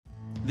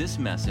This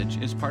message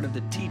is part of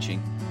the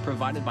teaching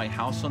provided by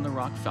House on the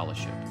Rock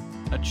Fellowship,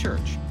 a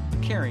church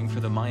caring for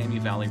the Miami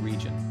Valley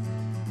region.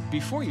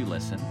 Before you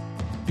listen,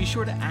 be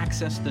sure to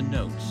access the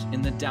notes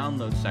in the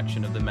download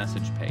section of the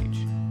message page.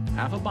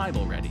 Have a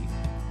Bible ready.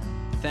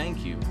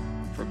 Thank you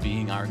for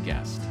being our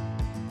guest.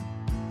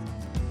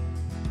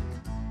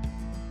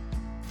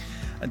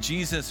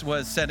 Jesus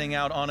was setting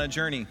out on a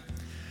journey.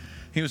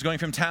 He was going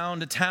from town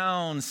to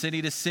town,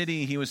 city to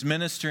city. He was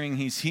ministering,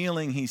 he's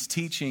healing, he's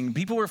teaching.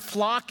 People were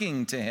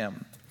flocking to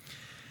him.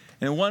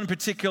 In one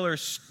particular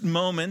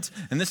moment,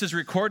 and this is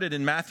recorded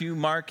in Matthew,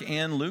 Mark,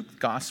 and Luke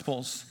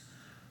Gospels,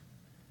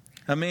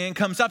 a man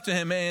comes up to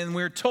him, and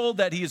we're told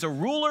that he is a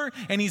ruler,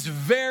 and he's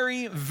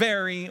very,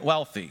 very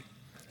wealthy.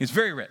 He's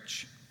very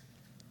rich.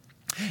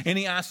 And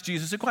he asks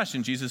Jesus a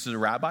question. Jesus is a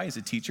rabbi, he's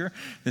a teacher.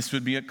 This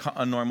would be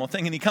a normal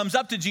thing. And he comes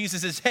up to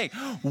Jesus and says, hey,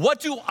 what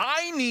do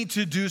I need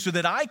to do so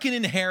that I can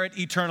inherit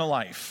eternal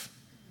life?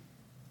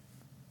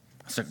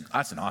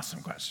 That's an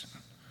awesome question.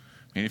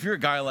 I mean, if you're a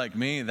guy like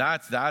me,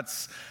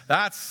 that's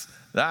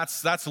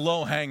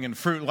low-hanging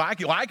fruit. Why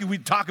could we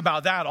talk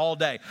about that all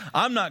day?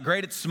 I'm not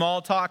great at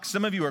small talk.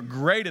 Some of you are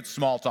great at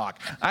small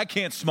talk. I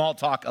can't small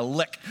talk a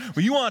lick.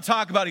 But you want to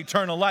talk about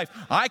eternal life,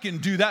 I can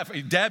do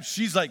that. Deb,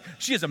 she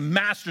has a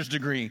master's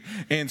degree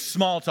in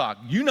small talk.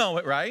 You know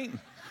it, right?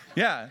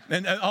 Yeah,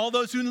 and all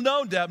those who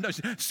know Deb, know,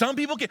 some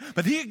people can.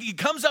 But he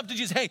comes up to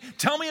Jesus, hey,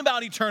 tell me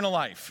about eternal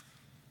life.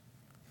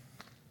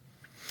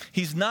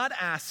 He's not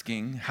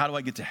asking, how do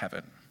I get to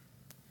heaven?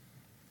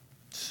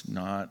 It's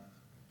not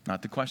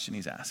the question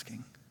he's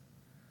asking.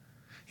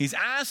 He's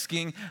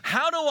asking,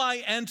 how do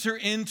I enter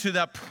into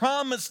the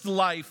promised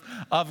life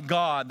of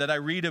God that I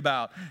read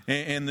about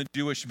in the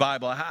Jewish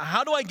Bible?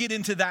 How do I get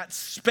into that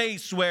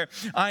space where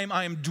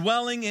I'm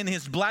dwelling in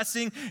his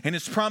blessing and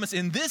his promise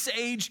in this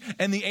age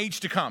and the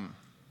age to come?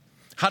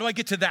 How do I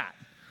get to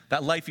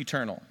that life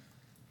eternal?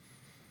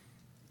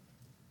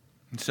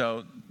 And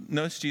so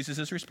notice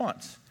Jesus'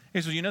 response.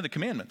 He says, you know the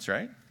commandments,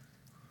 right?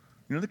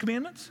 You know the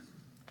commandments?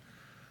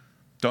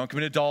 Don't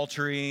commit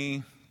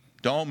adultery,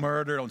 don't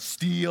murder, don't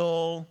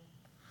steal,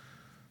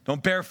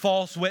 don't bear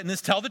false witness,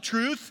 tell the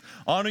truth,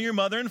 honor your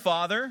mother and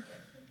father.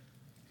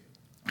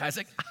 I was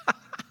like,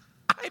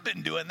 I've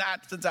been doing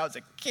that since I was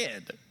a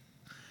kid.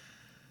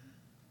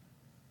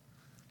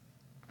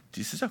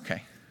 Jesus says,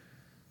 okay.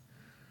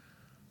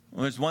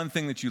 Well, there's one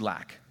thing that you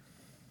lack.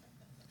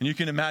 And you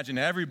can imagine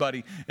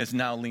everybody is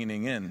now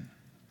leaning in.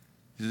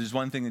 There's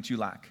one thing that you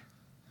lack.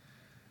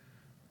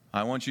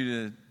 I want you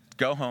to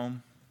go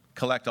home,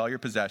 collect all your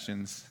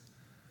possessions,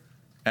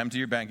 empty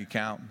your bank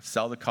account,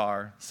 sell the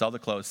car, sell the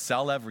clothes,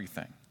 sell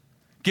everything.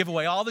 Give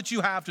away all that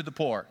you have to the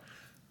poor.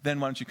 Then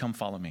why don't you come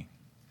follow me?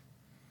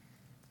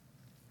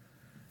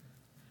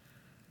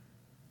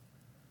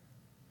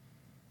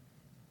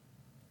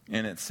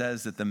 And it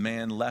says that the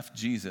man left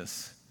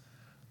Jesus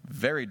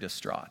very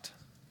distraught,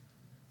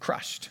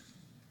 crushed,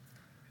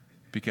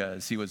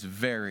 because he was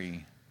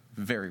very,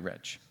 very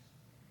rich.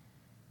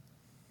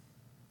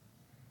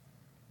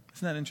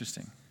 Isn't that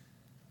interesting?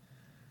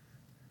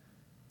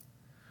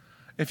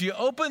 If you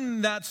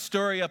open that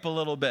story up a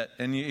little bit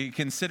and you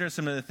consider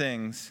some of the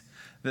things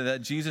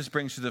that Jesus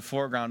brings to the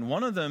foreground,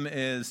 one of them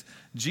is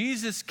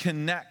Jesus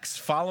connects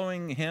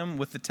following him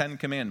with the 10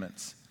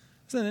 Commandments.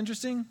 Isn't that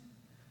interesting?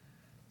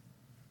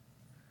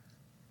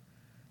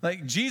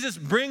 Like Jesus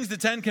brings the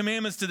 10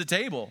 Commandments to the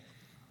table.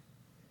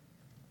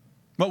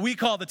 What we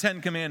call the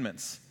 10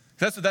 Commandments.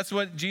 That's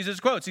what Jesus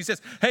quotes. He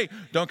says, hey,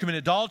 don't commit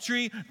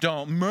adultery,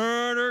 don't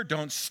murder,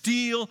 don't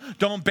steal,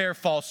 don't bear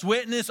false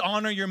witness,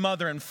 honor your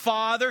mother and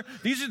father.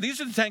 These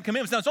are the 10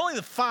 Commandments. Now, it's only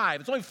the 5.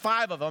 It's only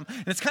 5 of them.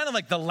 And it's kind of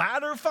like the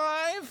latter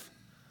 5.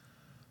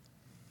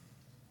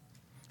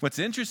 What's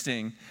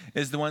interesting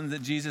is the one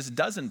that Jesus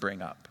doesn't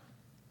bring up.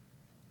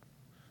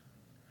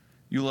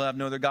 You will have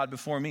no other God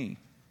before me.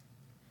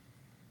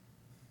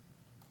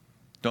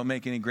 Don't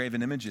make any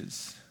graven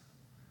images.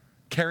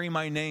 Carry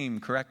my name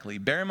correctly.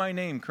 Bear my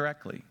name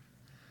correctly.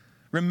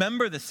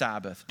 Remember the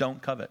Sabbath.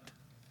 Don't covet.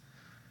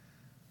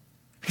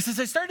 Because as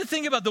I started to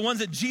think about the ones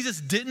that Jesus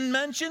didn't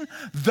mention,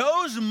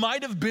 those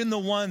might have been the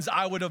ones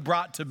I would have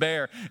brought to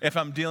bear if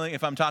I'm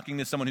talking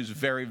to someone who's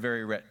very,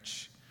 very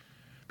rich.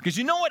 Because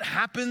you know what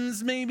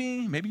happens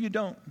maybe? Maybe you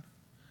don't.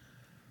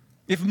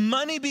 If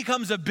money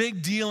becomes a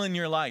big deal in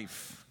your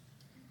life,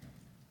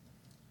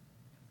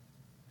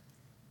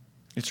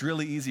 it's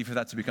really easy for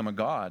that to become a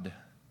god,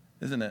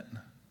 isn't it?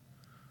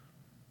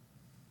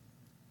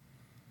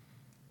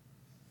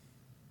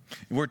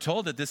 We're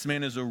told that this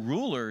man is a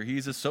ruler.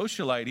 He's a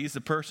socialite. He's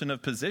a person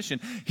of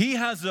position. He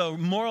has a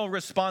moral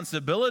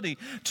responsibility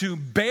to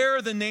bear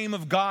the name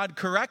of God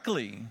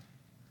correctly.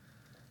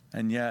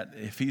 And yet,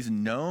 if he's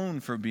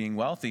known for being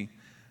wealthy,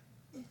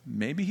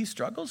 maybe he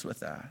struggles with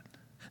that.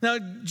 Now,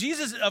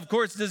 Jesus, of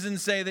course, doesn't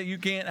say that you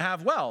can't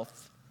have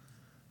wealth.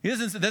 He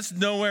doesn't say, that's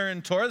nowhere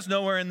in Torah, that's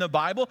nowhere in the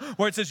Bible,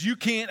 where it says you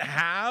can't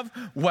have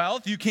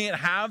wealth, you can't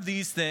have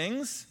these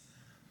things.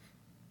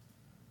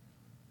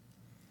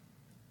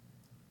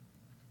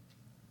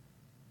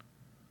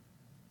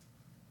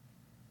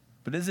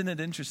 But isn't it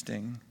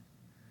interesting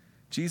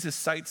Jesus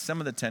cites some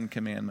of the 10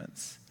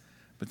 commandments,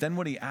 but then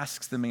what he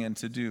asks the man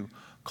to do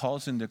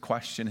calls into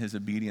question his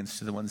obedience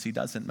to the ones he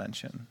doesn't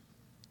mention.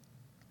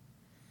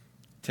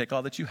 Take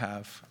all that you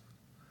have,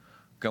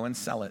 go and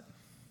sell it.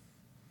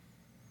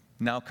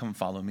 Now come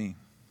follow me.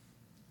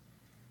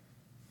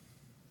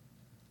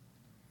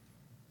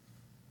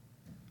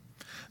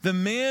 The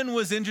man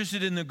was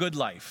interested in the good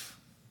life.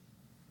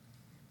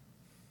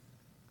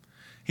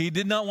 He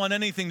did not want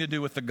anything to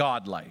do with the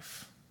God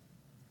life.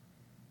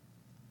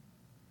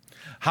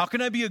 How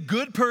can I be a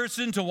good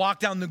person to walk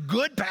down the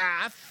good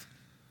path?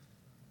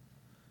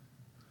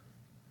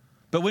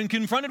 But when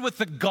confronted with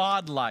the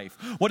God life,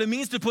 what it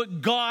means to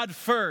put God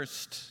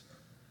first,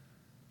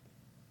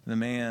 the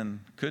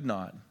man could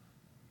not,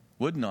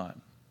 would not.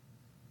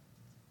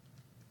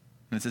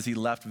 And it says he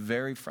left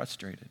very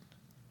frustrated.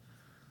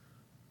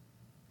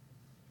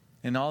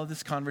 In all of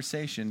this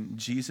conversation,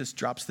 Jesus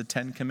drops the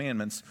 10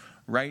 commandments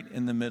right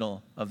in the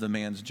middle of the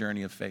man's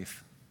journey of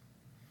faith.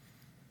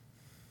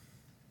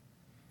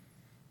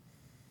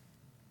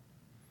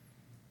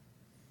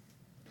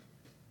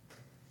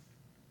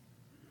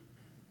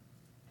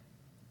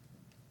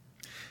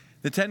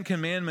 The 10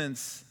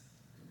 Commandments,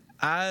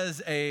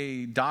 as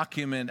a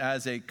document,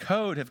 as a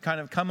code, have kind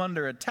of come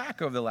under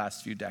attack over the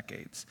last few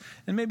decades.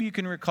 And maybe you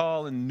can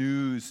recall in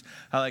news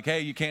how, like, hey,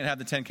 you can't have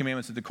the 10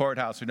 Commandments at the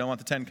courthouse. We don't want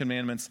the 10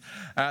 Commandments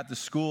at the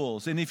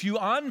schools. And if you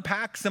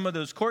unpack some of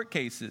those court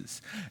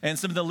cases and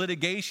some of the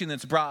litigation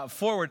that's brought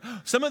forward,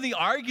 some of the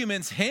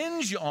arguments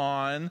hinge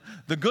on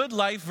the good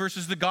life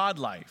versus the God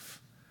life.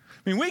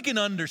 I mean, we can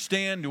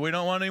understand we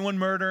don't want anyone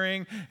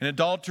murdering, and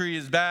adultery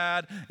is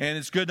bad, and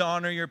it's good to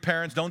honor your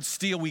parents. Don't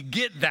steal. We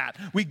get that.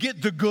 We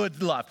get the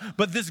good love.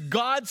 But this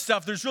God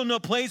stuff, there's really no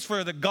place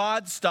for the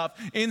God stuff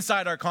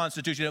inside our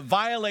Constitution. It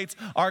violates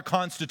our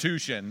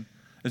Constitution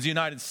as the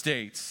United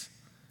States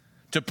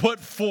to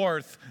put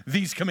forth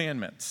these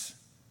commandments.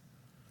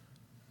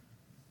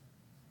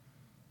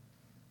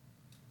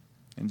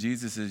 And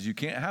Jesus says, you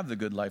can't have the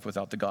good life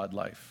without the God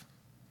life.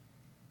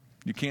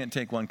 You can't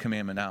take one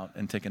commandment out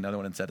and take another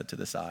one and set it to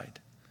the side,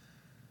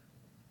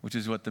 which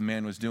is what the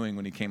man was doing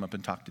when he came up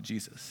and talked to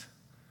Jesus.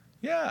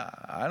 Yeah,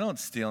 I don't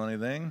steal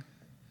anything.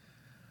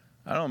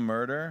 I don't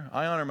murder.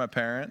 I honor my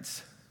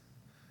parents.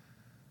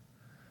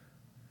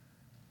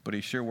 But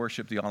he sure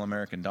worshiped the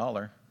all-American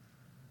dollar,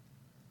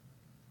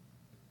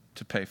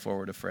 to pay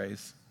forward a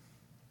phrase.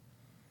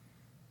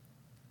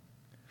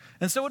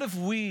 And so what if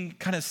we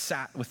kind of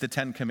sat with the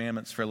 10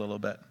 Commandments for a little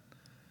bit?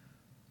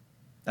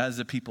 As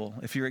a people,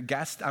 if you're a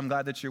guest, I'm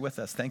glad that you're with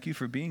us. Thank you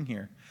for being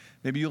here.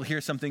 Maybe you'll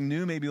hear something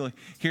new. Maybe you'll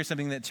hear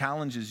something that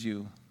challenges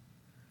you.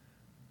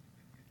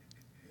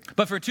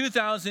 But for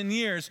 2,000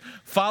 years,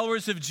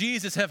 followers of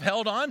Jesus have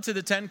held on to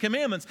the 10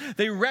 Commandments.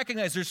 They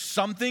recognize there's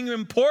something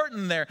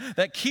important there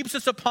that keeps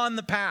us upon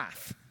the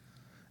path.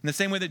 In the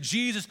same way that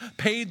Jesus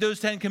paid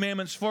those 10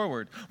 Commandments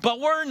forward. But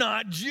we're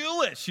not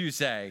Jewish, you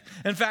say.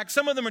 In fact,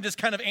 some of them are just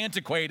kind of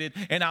antiquated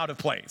and out of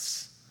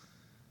place.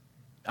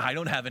 I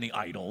don't have any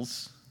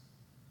idols.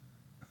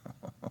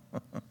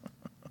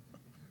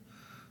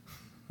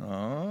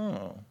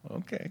 Oh,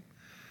 okay.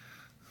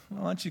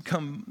 Well, why don't you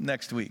come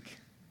next week?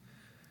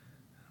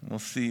 We'll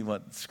see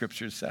what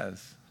Scripture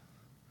says.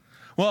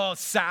 Well,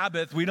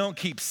 Sabbath, we don't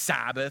keep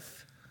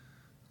Sabbath.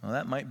 Well,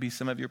 that might be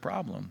some of your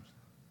problems.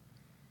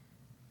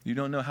 You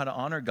don't know how to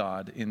honor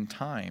God in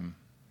time.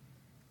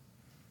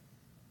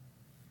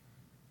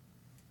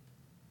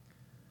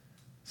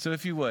 So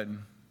if you would,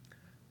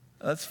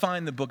 let's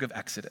find the book of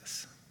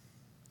Exodus.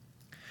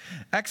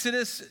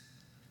 Exodus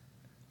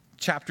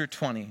chapter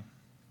 20.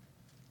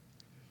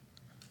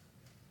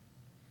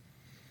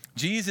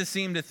 Jesus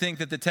seemed to think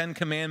that the 10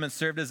 Commandments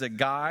served as a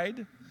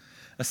guide,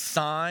 a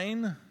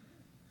sign,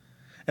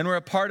 and were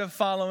a part of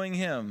following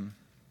him.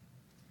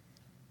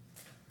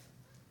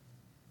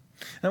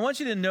 And I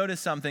want you to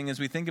notice something as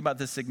we think about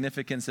the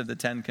significance of the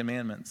 10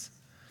 Commandments.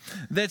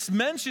 That's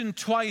mentioned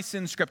twice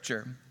in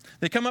Scripture.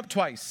 They come up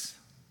twice.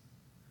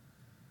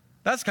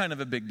 That's kind of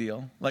a big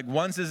deal. Like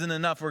once isn't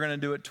enough, we're going to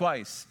do it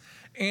twice.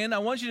 And I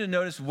want you to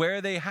notice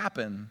where they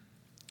happen.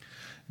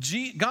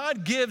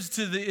 God gives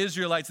to the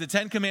Israelites the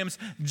 10 Commandments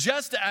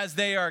just as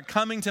they are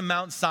coming to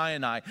Mount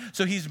Sinai.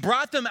 So he's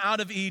brought them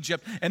out of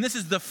Egypt, and this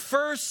is the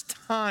first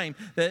time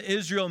that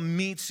Israel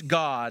meets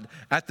God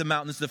at the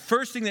mountain. This is the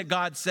first thing that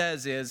God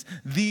says is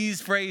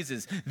these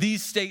phrases,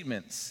 these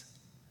statements.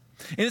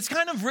 And it's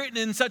kind of written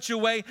in such a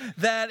way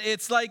that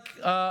it's like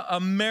a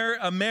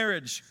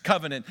marriage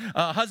covenant,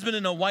 a husband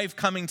and a wife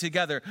coming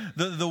together,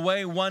 the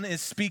way one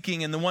is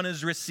speaking and the one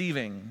is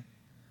receiving.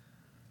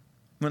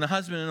 When a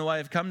husband and a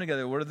wife come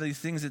together, what are these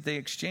things that they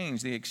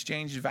exchange? They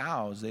exchange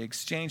vows. They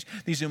exchange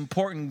these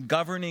important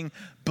governing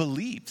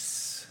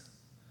beliefs.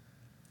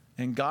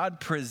 And God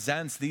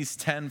presents these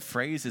 10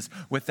 phrases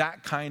with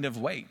that kind of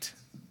weight.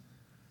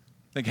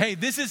 Like, hey,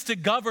 this is to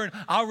govern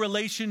our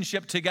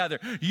relationship together.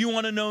 You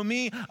want to know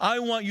me? I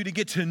want you to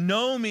get to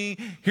know me.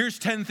 Here's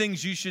 10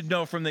 things you should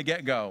know from the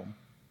get-go.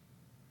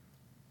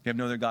 You have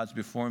no other gods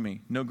before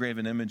me. No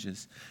graven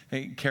images.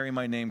 Hey, carry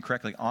my name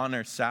correctly.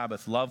 Honor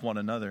Sabbath. Love one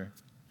another.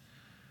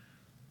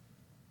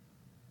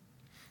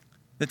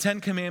 The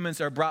Ten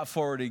Commandments are brought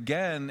forward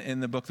again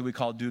in the book that we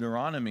call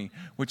Deuteronomy,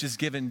 which is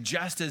given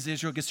just as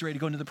Israel gets ready to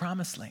go into the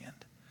promised land.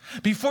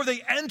 Before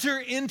they enter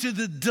into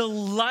the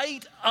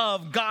delight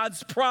of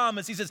God's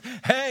promise, he says,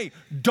 hey,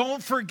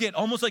 don't forget,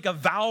 almost like a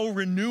vow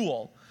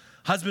renewal.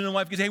 Husband and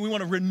wife can say, hey, we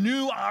want to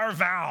renew our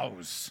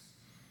vows.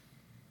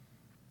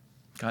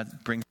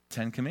 God brings the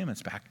Ten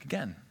Commandments back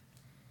again.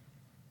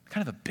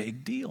 Kind of a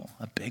big deal,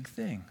 a big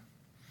thing.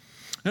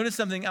 Notice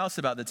something else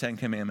about the Ten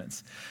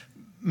Commandments.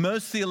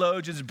 Most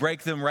theologians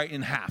break them right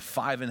in half,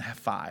 5 and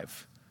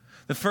 5.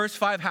 The first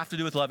 5 have to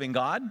do with loving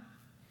God.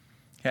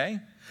 Okay?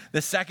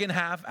 The second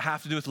half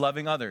have to do with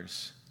loving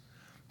others.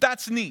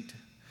 That's neat,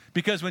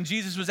 because when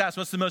Jesus was asked,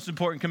 what's the most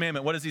important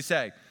commandment? What does he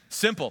say?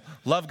 Simple.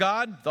 Love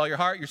God with all your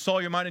heart, your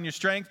soul, your mind, and your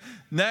strength.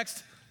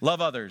 Next,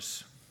 love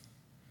others.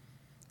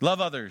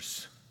 Love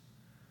others.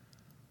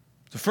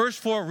 The first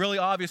 4 are really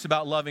obvious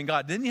about loving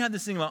God. Then you have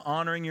this thing about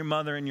honoring your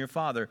mother and your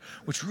father,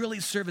 which really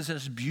serves as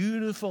this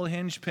beautiful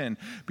hinge pin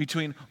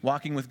between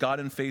walking with God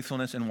in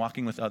faithfulness and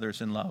walking with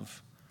others in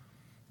love.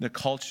 The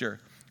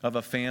culture of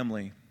a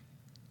family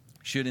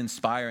should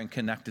inspire and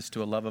connect us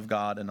to a love of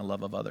God and a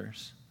love of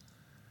others.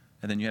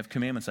 And then you have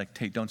commandments like,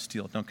 hey, don't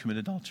steal, don't commit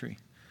adultery,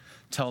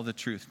 tell the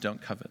truth,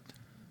 don't covet.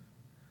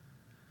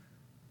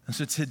 And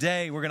so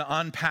today we're going to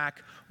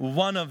unpack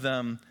one of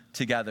them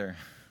together.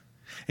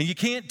 And you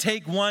can't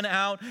take one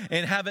out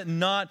and have it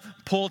not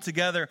pull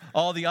together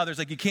all the others.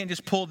 Like you can't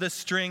just pull this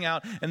string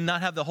out and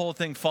not have the whole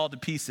thing fall to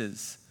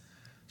pieces.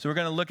 So we're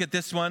going to look at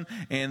this one,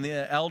 and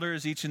the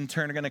elders each in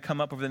turn are going to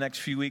come up over the next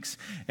few weeks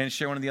and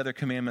share one of the other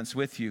commandments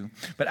with you.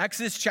 But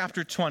Exodus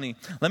chapter 20,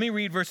 let me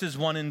read verses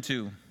 1 and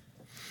 2.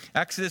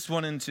 Exodus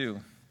 1 and 2.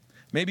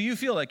 Maybe you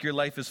feel like your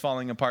life is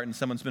falling apart and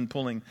someone's been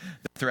pulling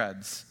the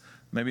threads.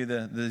 Maybe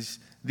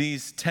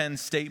these 10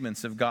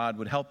 statements of God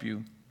would help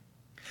you.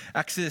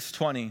 Exodus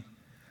 20.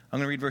 I'm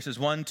going to read verses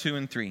 1, 2,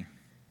 and 3.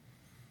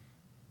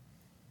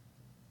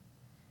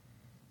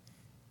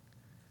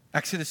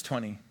 Exodus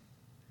 20.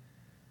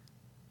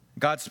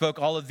 God spoke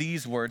all of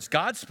these words.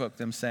 God spoke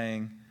them,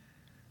 saying,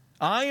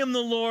 I am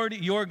the Lord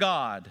your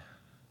God.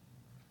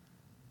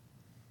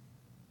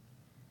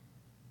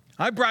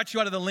 I brought you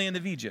out of the land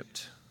of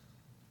Egypt,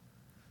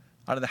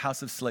 out of the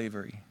house of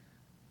slavery.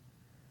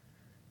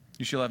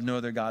 You shall have no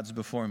other gods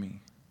before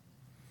me.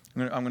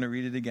 I'm going to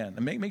read it again.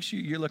 And make sure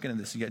you're looking at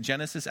this. You got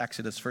Genesis,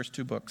 Exodus, first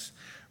 2 books,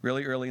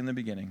 really early in the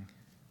beginning.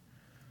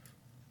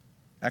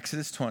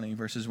 Exodus 20,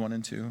 verses 1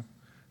 and 2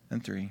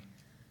 and 3.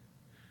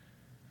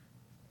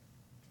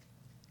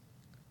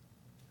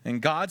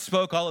 And God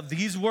spoke all of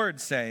these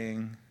words,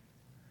 saying,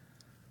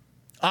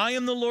 I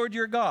am the Lord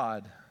your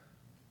God,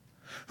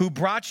 who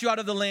brought you out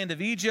of the land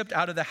of Egypt,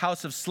 out of the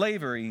house of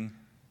slavery.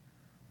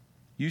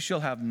 You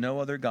shall have no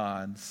other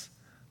gods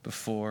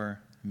before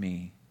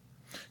me.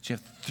 So you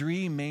have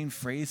 3 main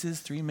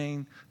phrases, 3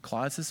 main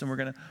clauses, and we're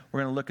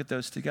gonna look at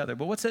those together.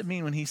 But what's that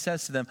mean when he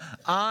says to them,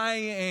 I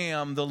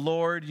am the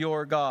Lord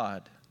your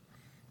God?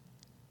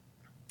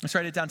 Let's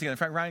write it down together. In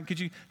fact, Ryan,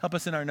 could you help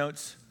us in our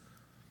notes?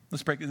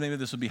 Let's break it. Maybe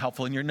this will be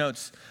helpful in your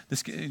notes.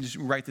 Just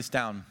write this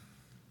down.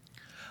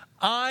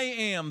 I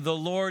am the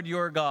Lord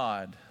your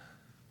God,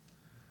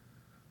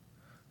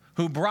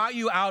 who brought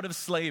you out of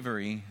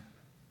slavery.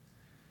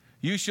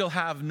 You shall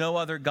have no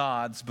other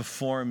gods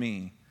before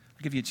me.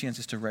 I'll give you a chance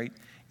just to write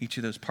each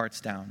of those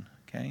parts down,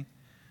 okay,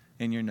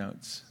 in your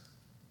notes.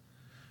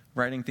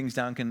 Writing things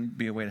down can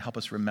be a way to help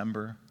us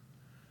remember,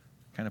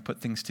 kind of put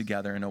things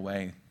together in a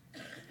way.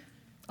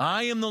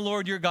 I am the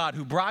Lord your God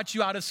who brought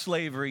you out of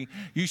slavery.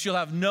 You shall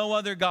have no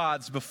other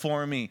gods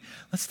before me.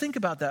 Let's think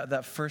about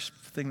that first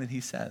thing that he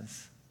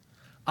says.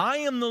 I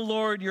am the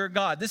Lord your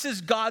God. This is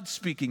God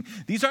speaking.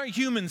 These aren't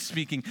humans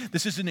speaking.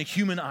 This isn't a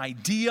human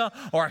idea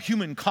or a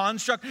human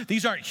construct.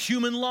 These aren't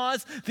human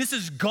laws. This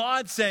is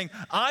God saying,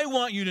 I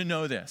want you to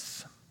know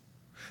this.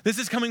 This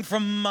is coming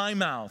from my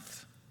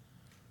mouth.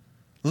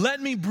 Let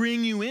me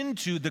bring you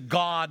into the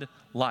God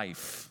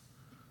life,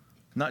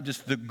 not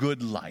just the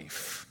good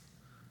life.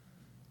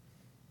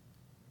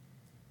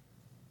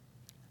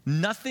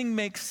 Nothing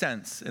makes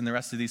sense in the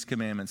rest of these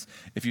commandments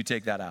if you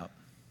take that out.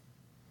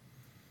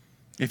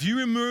 If you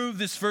remove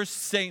this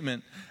first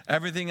statement,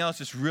 everything else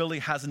just really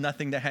has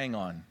nothing to hang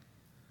on.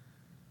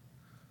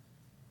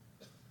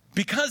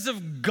 Because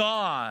of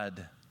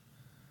God,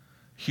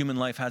 human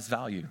life has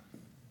value.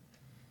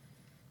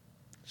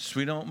 So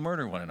we don't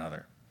murder one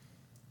another.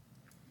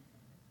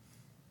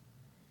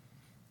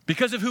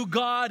 Because of who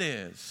God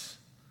is,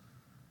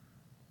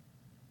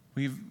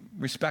 we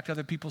respect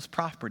other people's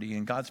property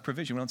and God's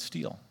provision. We don't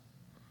steal.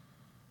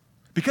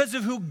 Because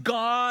of who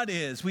God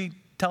is, we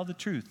tell the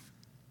truth.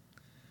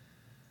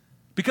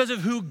 Because of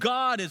who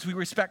God is, we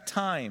respect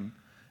time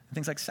and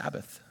things like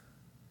Sabbath.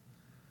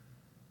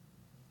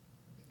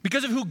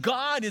 Because of who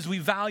God is, we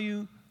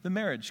value the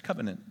marriage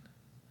covenant.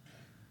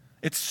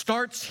 It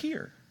starts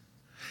here.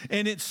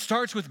 And it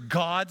starts with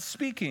God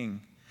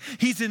speaking.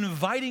 He's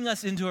inviting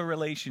us into a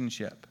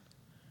relationship.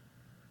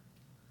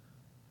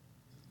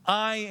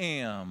 I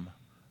am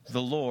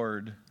the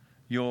Lord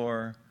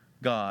your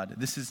God.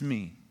 This is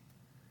me.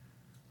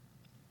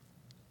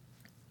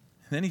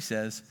 Then he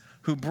says,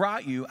 who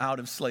brought you out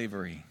of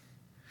slavery,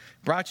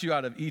 brought you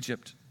out of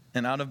Egypt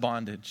and out of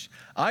bondage.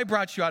 I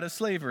brought you out of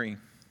slavery.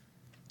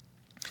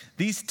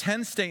 These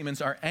 10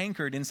 statements are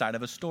anchored inside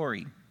of a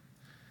story.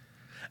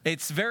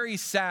 It's very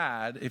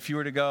sad if you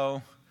were to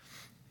go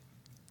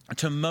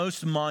to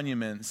most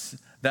monuments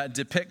that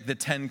depict the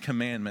 10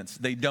 commandments.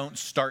 They don't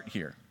start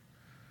here.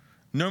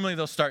 Normally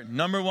they'll start,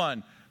 number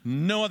 1,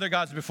 no other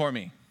gods before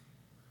me.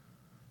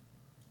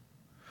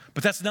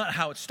 But that's not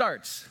how it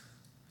starts.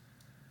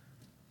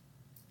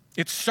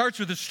 It starts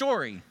with a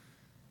story.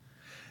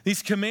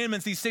 These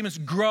commandments, these statements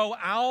grow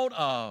out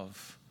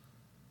of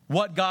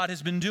what God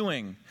has been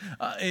doing.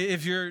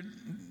 If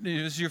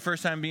this is your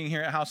first time being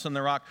here at House on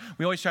the Rock,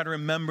 we always try to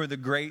remember the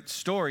great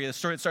story. The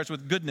story that starts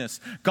with goodness.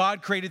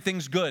 God created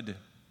things good.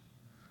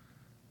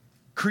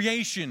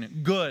 Creation,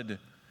 good.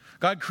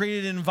 God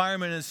created an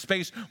environment and a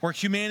space where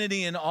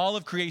humanity and all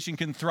of creation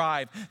can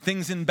thrive.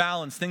 Things in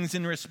balance, things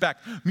in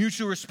respect,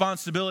 mutual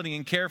responsibility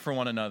and care for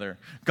one another.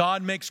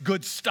 God makes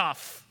good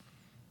stuff.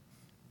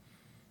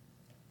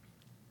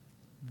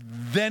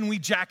 Then we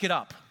jack it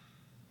up.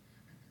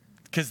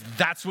 Because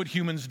that's what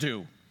humans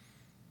do.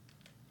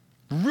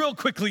 Real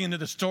quickly into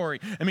the story.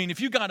 I mean, if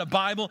you got a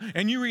Bible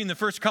and you read in the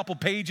first couple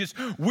pages,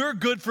 we're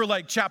good for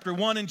like chapter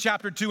 1 and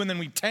chapter 2, and then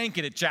we tank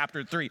it at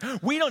chapter 3.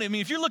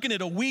 If you're looking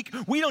at a week,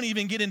 we don't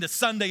even get into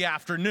Sunday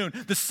afternoon.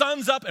 The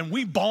sun's up and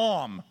we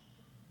bomb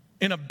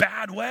in a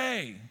bad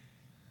way.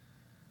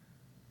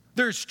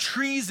 There's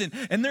treason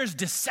and there's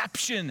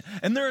deception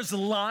and there's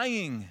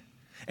lying.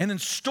 And then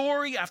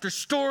story after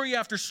story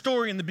after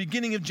story in the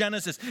beginning of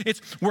Genesis,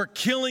 we're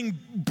killing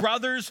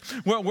brothers,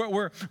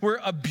 we're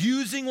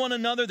abusing one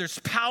another, there's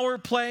power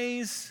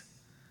plays.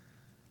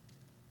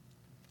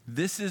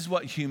 This is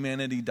what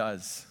humanity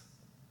does.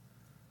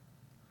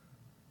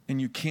 And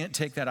you can't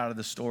take that out of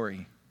the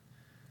story.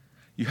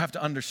 You have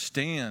to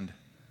understand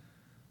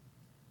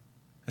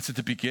that's at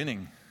the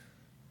beginning.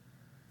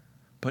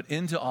 But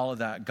into all of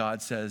that,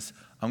 God says,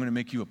 I'm going to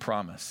make you a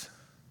promise.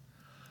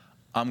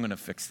 I'm going to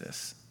fix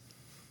this.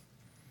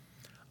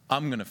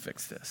 I'm going to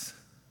fix this.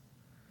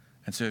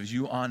 And so as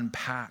you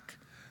unpack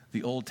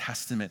the Old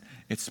Testament,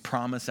 it's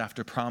promise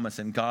after promise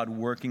and God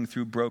working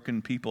through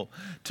broken people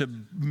to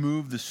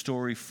move the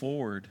story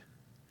forward.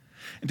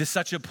 And to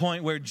such a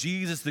point where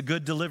Jesus, the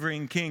good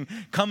delivering king,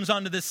 comes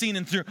onto the scene,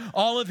 and through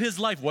all of his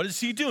life, what is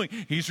he doing?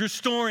 He's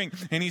restoring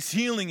and he's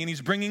healing and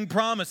he's bringing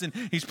promise and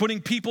he's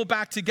putting people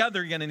back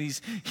together again and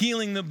he's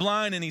healing the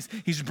blind and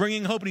he's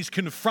bringing hope and he's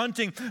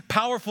confronting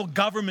powerful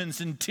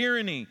governments and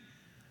tyranny.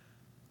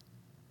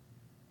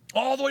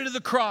 All the way to the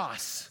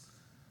cross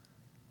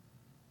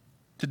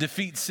to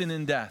defeat sin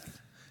and death,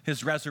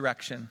 his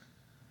resurrection.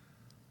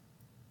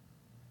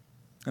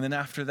 And then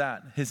after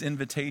that, his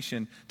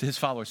invitation to his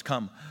followers,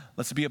 come,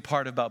 let's be a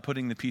part about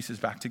putting the pieces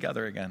back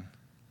together again.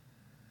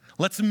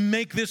 Let's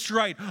make this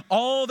right.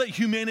 All that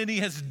humanity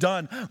has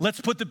done, let's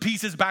put the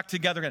pieces back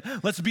together again.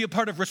 Let's be a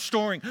part of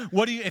restoring.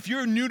 If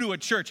you're new to a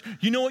church,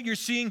 you know what you're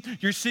seeing?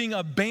 You're seeing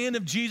a band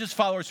of Jesus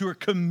followers who are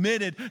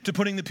committed to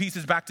putting the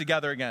pieces back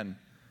together again.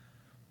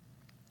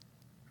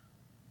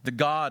 The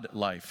God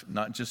life,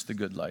 not just the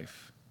good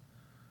life.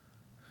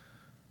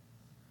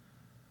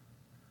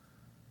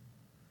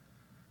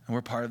 And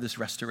we're part of this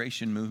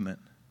restoration movement.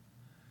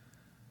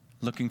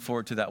 Looking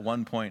forward to that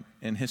one point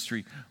in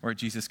history where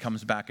Jesus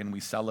comes back and we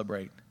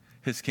celebrate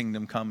his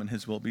kingdom come and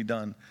his will be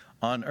done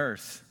on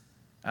earth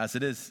as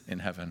it is in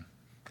heaven.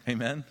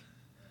 Amen?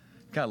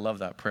 God, I love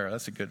that prayer.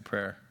 That's a good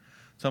prayer.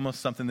 It's almost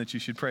something that you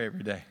should pray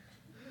every day.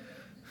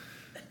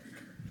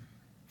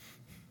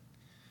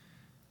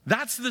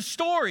 That's the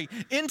story.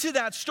 Into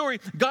that story,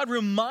 God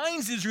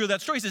reminds Israel of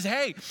that story. He says,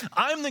 hey,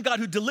 I'm the God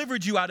who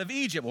delivered you out of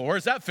Egypt. Well, where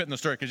does that fit in the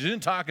story? Because you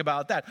didn't talk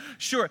about that.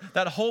 Sure,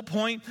 that whole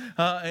point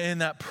in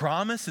that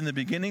promise in the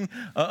beginning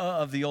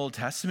of the Old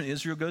Testament,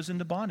 Israel goes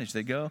into bondage.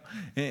 They go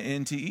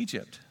into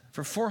Egypt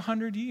for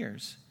 400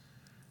 years.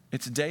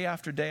 It's day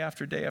after day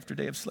after day after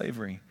day of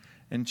slavery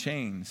and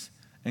chains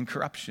and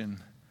corruption,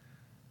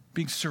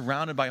 being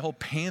surrounded by a whole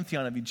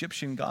pantheon of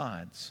Egyptian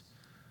gods.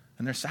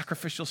 And their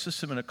sacrificial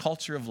system and a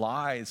culture of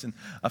lies and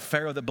a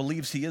Pharaoh that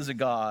believes he is a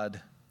god.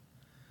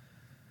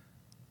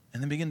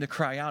 And then begin to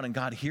cry out and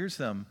God hears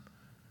them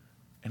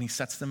and he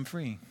sets them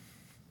free.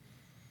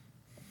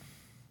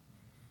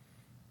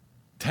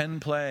 10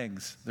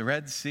 plagues, the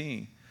Red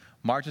Sea,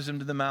 marches them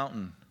to the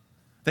mountain.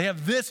 They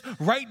have this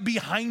right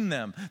behind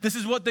them. This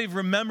is what they've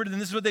remembered and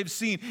this is what they've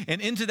seen.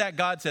 And into that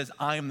God says,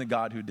 I am the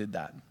God who did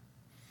that.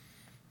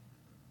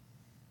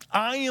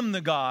 I am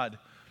the God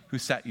who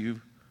set you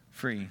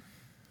free.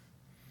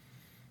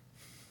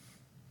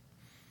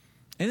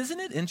 And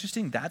isn't it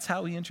interesting? That's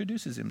how he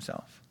introduces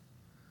himself.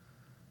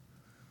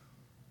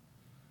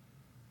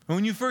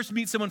 When you first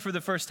meet someone for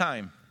the first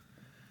time,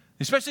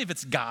 especially if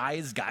it's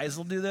guys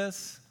will do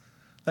this.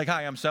 Like,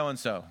 hi, I'm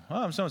so-and-so.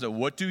 Oh, I'm so-and-so.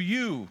 What do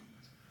you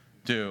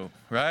do?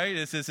 Right?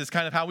 This is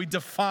kind of how we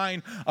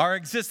define our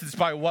existence,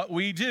 by what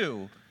we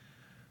do.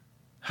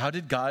 How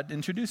did God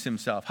introduce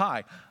himself?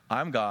 Hi,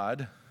 I'm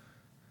God.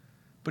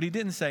 But he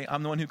didn't say,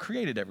 I'm the one who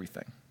created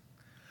everything.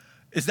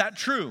 Is that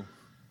true?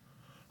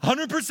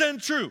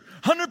 100% true,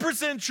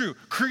 100% true,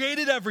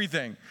 created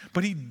everything.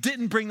 But he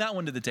didn't bring that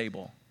one to the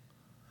table.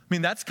 I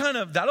mean,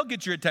 that'll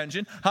get your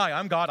attention. Hi,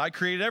 I'm God, I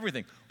created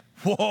everything.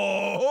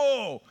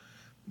 Whoa,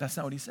 that's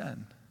not what he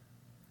said.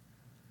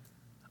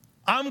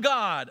 I'm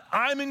God,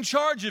 I'm in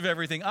charge of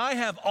everything. I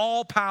have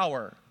all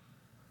power.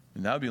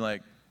 And that would be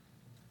like,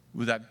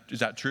 is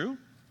that true?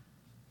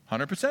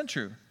 100%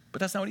 true. But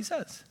that's not what he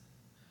says.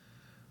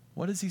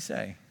 What does he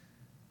say?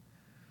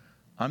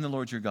 I'm the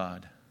Lord your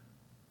God.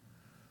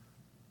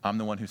 I'm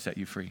the one who set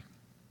you free.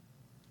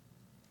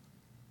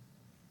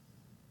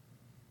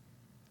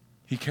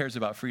 He cares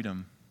about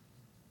freedom.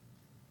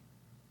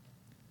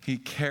 He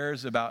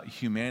cares about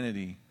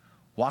humanity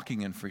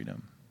walking in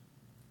freedom.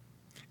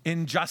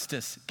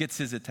 Injustice gets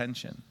his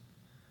attention.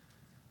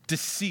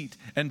 Deceit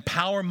and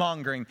power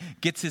mongering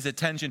gets his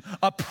attention.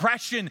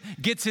 Oppression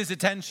gets his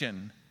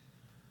attention.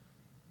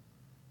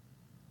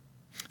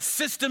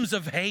 Systems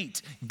of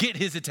hate get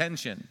his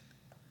attention.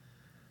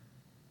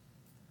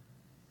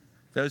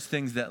 Those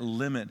things that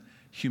limit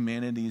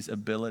humanity's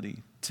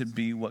ability to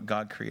be what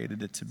God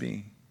created it to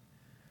be.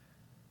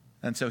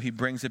 And so he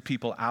brings the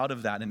people out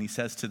of that and he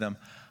says to them,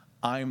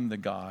 I'm the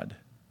God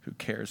who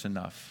cares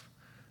enough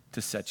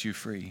to set you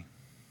free.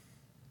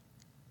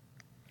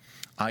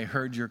 I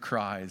heard your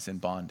cries in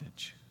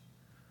bondage.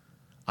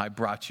 I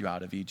brought you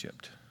out of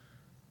Egypt.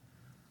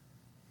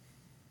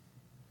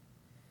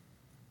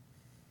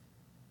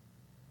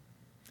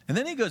 And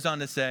then he goes on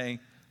to say,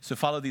 so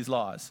follow these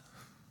laws.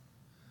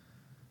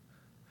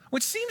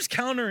 Which seems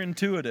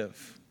counterintuitive.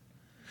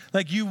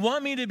 Like, you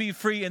want me to be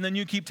free and then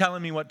you keep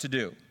telling me what to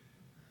do.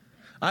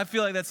 I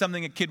feel like that's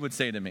something a kid would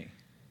say to me.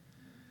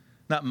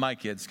 Not my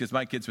kids, because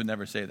my kids would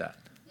never say that.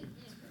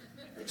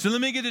 So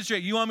let me get this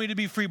straight. You want me to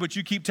be free, but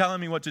you keep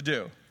telling me what to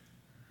do.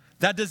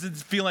 That doesn't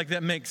feel like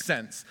that makes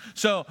sense.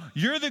 So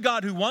you're the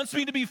God who wants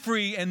me to be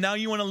free, and now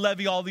you want to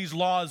levy all these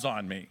laws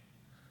on me.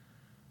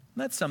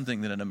 That's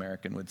something that an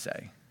American would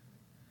say.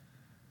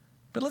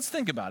 But let's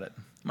think about it.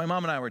 My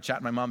mom and I were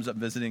chatting. My mom's up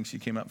visiting. She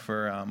came up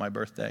for my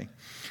birthday.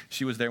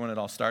 She was there when it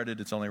all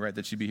started. It's only right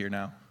that she be here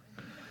now.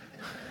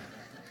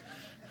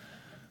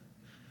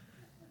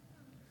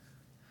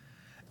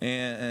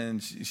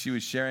 And she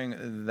was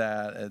sharing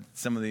that at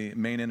some of the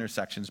main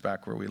intersections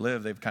back where we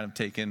live, they've kind of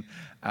taken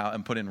out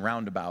and put in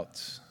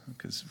roundabouts,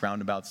 because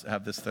roundabouts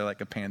have this, they're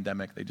like a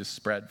pandemic. They just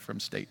spread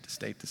from state to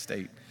state to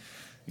state.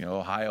 You know,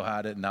 Ohio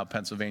had it, and now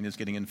Pennsylvania's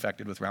getting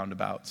infected with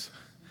roundabouts.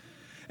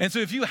 And so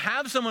if you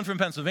have someone from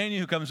Pennsylvania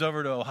who comes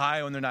over to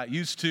Ohio and they're not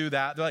used to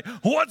that, they're like,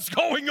 what's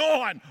going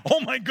on? Oh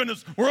my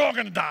goodness, we're all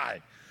going to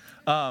die.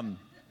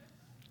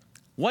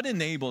 What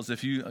enables,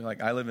 if you,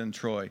 like I live in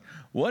Troy,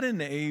 what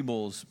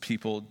enables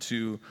people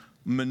to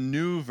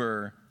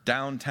maneuver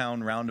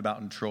downtown roundabout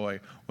in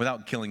Troy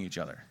without killing each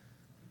other?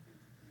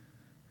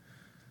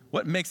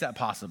 What makes that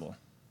possible?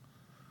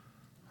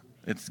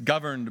 It's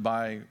governed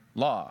by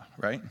law,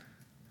 right?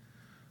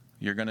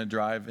 You're going to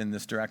drive in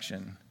this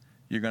direction.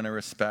 You're going to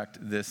respect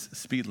this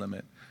speed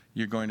limit.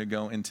 You're going to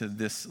go into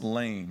this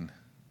lane.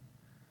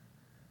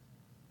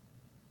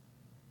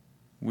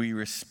 We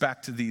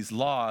respect these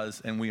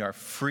laws and we are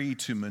free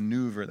to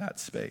maneuver that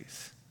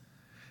space.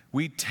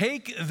 We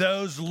take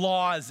those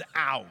laws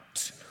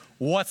out.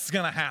 What's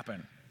going to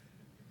happen?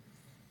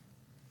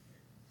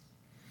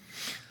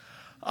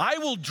 I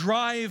will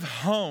drive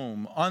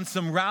home on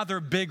some rather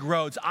big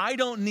roads. I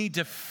don't need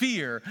to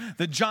fear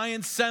the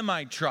giant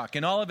semi-truck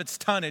and all of its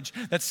tonnage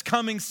that's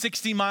coming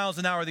 60 miles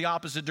an hour the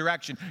opposite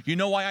direction. You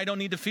know why I don't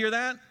need to fear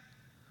that?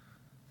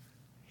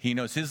 He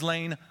knows his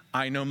lane,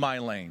 I know my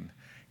lane.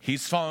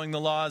 He's following the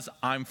laws,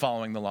 I'm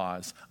following the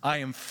laws. I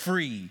am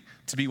free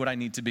to be what I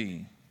need to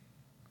be.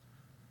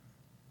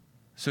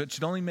 So it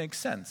should only make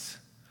sense.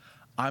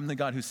 I'm the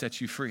God who sets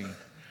you free.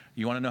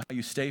 You want to know how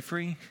you stay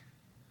free?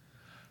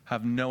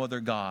 Have no other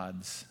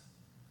gods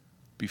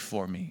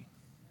before me.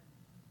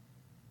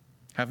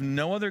 Have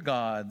no other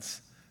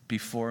gods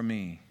before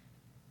me.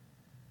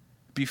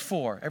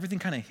 Before, everything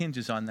kind of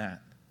hinges on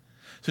that.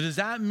 So does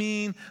that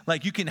mean,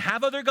 like, you can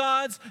have other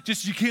gods,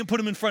 just you can't put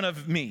them in front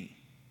of me?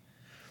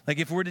 Like,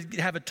 if we're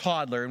to have a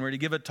toddler and we're to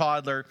give a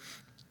toddler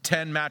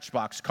 10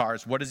 Matchbox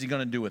cars, what is he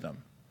going to do with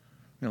them?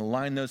 You're going to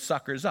line those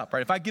suckers up,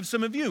 right? If I give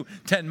some of you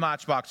 10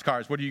 Matchbox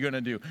cars, what are you going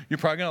to do? You're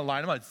probably going to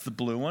line them up. It's the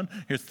blue one.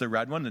 Here's the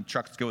red one. The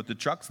trucks go with the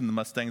trucks, and the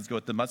Mustangs go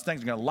with the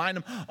Mustangs. You're going to line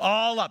them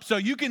all up. So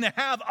you can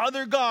have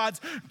other gods.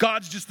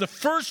 God's just the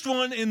first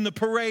one in the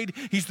parade.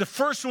 He's the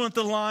first one at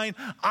the line.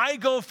 I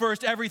go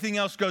first. Everything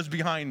else goes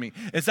behind me.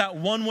 Is that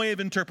one way of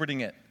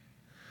interpreting it?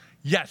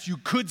 Yes, you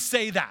could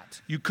say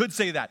that. You could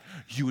say that.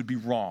 You would be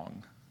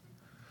wrong.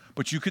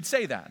 But you could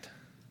say that.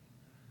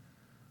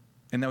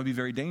 And that would be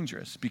very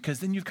dangerous, because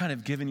then you've kind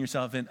of given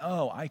yourself in,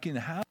 oh, I can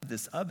have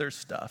this other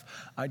stuff.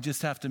 I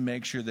just have to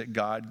make sure that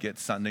God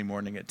gets Sunday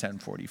morning at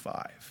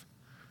 10:45.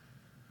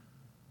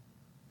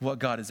 What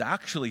God is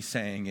actually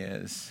saying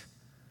is,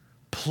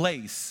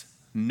 place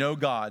no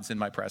gods in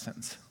my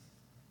presence.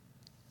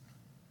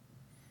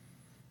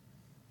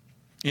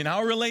 In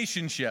our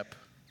relationship,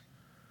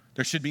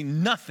 there should be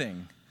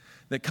nothing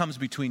that comes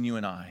between you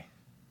and I.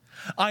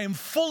 I am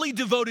fully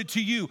devoted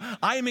to you.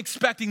 I am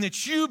expecting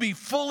that you be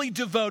fully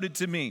devoted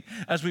to me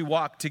as we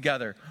walk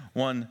together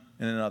one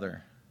and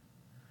another.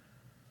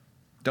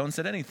 Don't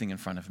set anything in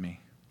front of me.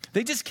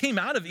 They just came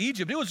out of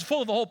Egypt. It was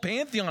full of a whole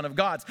pantheon of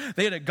gods.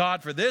 They had a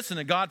god for this and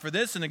a god for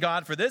this and a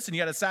god for this. And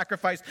you got to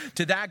sacrifice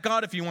to that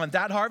god if you want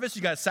that harvest.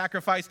 You got to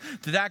sacrifice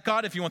to that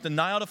god if you want the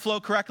Nile to flow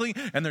correctly.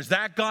 And there's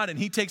that god and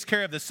he takes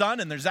care of the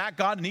sun. And there's that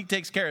god and he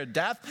takes care of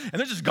death. And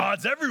there's just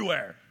gods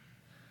everywhere.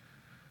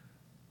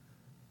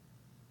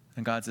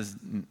 And God says,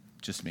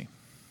 just me.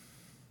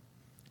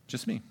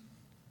 Just me.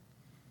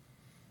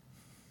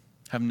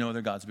 Have no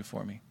other gods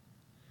before me.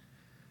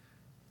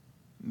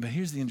 But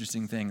here's the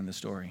interesting thing in the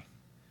story.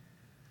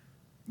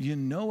 You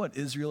know what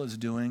Israel is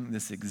doing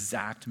this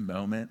exact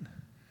moment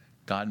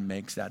God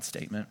makes that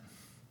statement?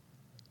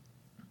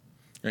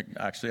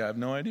 Actually, I have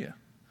no idea.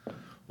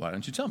 Why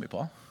don't you tell me,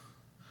 Paul?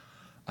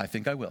 I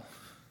think I will.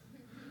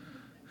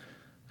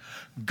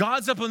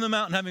 God's up on the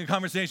mountain having a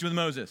conversation with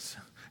Moses.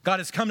 God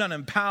has come down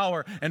in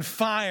power and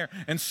fire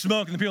and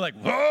smoke. And the people are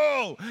like,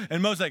 whoa!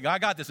 And Moses is like, I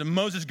got this. And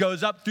Moses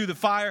goes up through the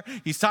fire.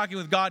 He's talking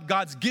with God.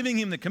 God's giving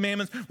him the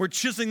commandments. We're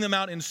chiseling them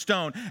out in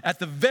stone. At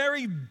the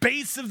very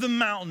base of the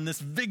mountain,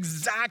 this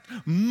exact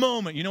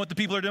moment, you know what the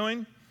people are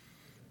doing?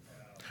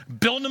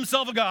 Building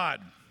themselves a god.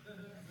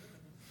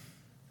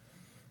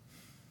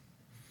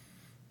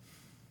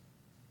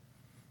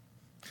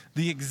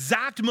 The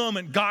exact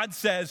moment God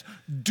says,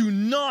 do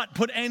not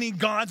put any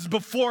gods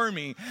before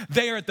me.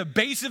 They are at the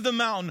base of the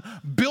mountain,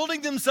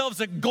 building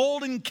themselves a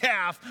golden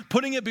calf,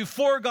 putting it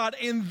before God,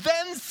 and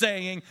then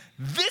saying,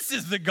 this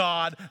is the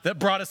God that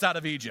brought us out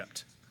of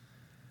Egypt.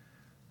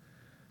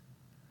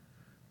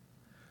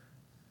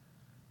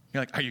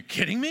 You're like, are you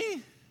kidding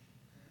me?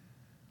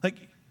 Like,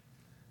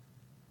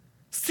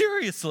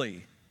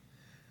 seriously?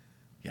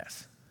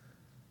 Yes.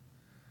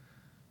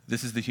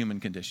 This is the human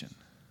condition.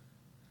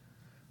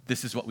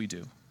 This is what we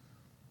do.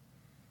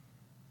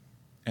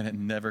 And it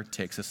never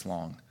takes us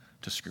long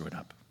to screw it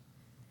up.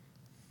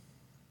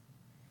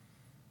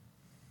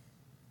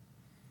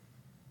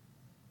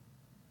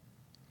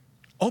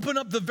 Open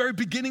up the very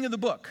beginning of the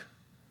book.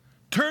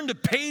 Turn to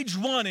page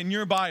 1 in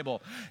your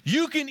Bible.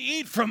 You can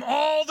eat from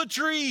all the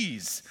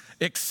trees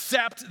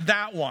except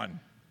that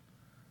one.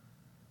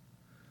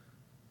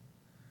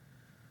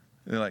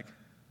 They're like,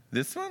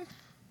 this one?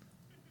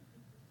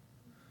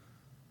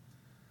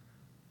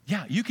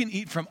 Yeah, you can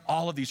eat from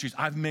all of these trees.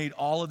 I've made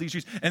all of these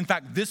trees. In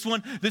fact, this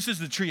one, this is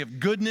the tree of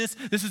goodness.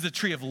 This is the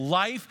tree of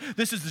life.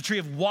 This is the tree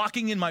of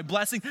walking in my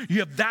blessing.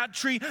 You have that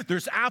tree.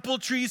 There's apple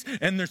trees,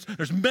 and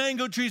there's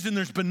mango trees, and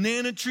there's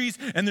banana trees,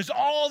 and there's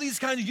all these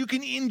kinds of, you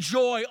can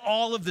enjoy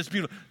all of this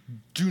beautiful.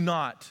 Do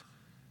not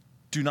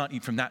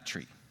eat from that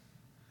tree.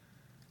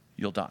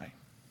 You'll die.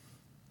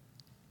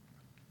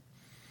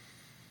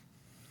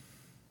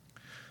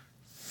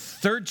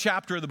 Third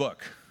chapter of the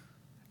book,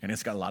 and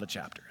it's got a lot of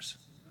chapters.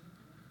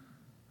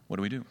 What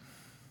do?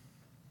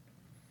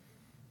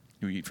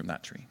 You eat from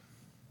that tree.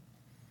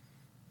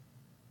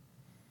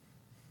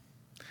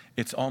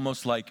 It's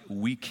almost like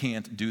we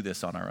can't do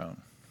this on our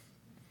own.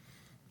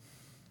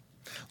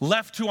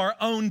 Left to our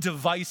own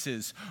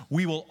devices,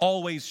 we will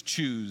always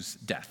choose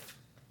death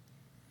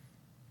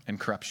and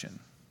corruption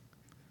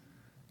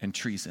and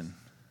treason.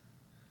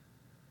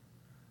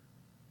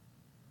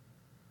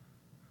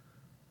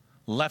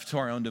 Left to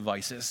our own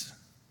devices,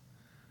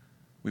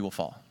 we will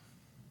fall.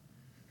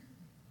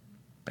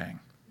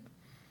 Bang.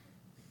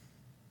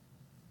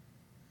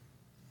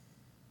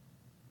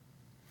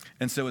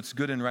 And so it's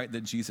good and right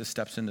that Jesus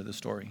steps into the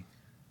story.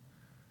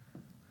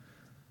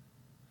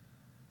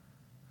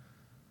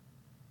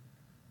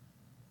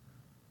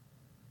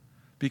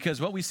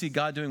 Because what we see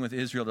God doing with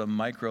Israel at a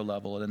micro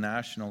level, at a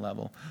national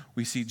level,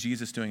 we see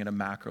Jesus doing at a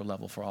macro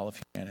level for all of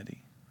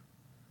humanity.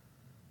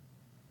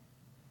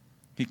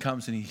 He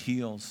comes and he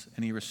heals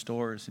and he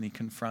restores and he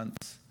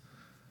confronts.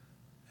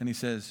 And he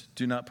says,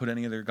 do not put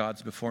any other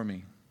gods before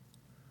me.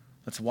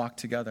 Let's walk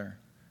together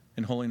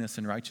in holiness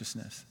and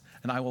righteousness.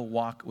 And I will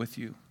walk with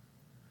you.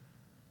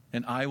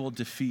 And I will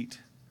defeat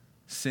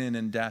sin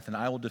and death. And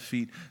I will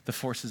defeat the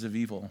forces of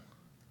evil.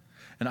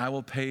 And I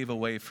will pave a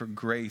way for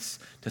grace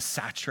to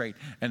saturate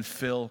and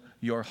fill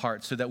your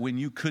heart so that when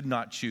you could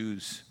not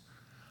choose,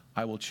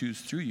 I will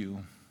choose through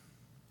you.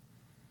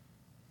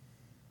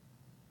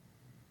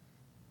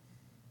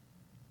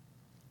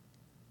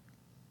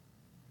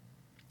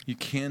 You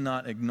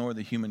cannot ignore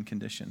the human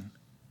condition.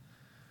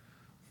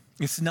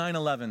 It's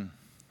 9/11.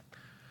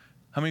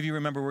 How many of you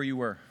remember where you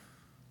were?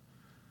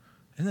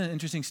 Isn't that an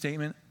interesting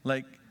statement?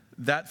 Like,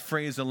 that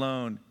phrase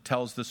alone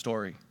tells the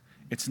story.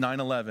 It's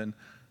 9/11.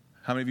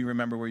 How many of you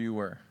remember where you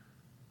were?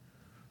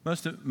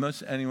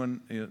 Most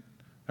anyone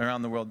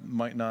around the world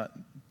might not,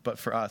 but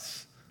for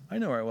us, I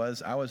know where I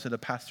was. I was at a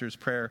pastor's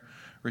prayer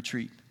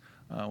retreat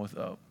with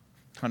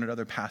 100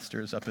 other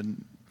pastors up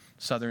in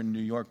southern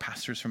New York,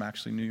 pastors from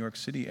actually New York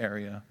City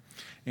area.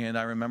 And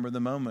I remember the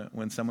moment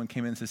when someone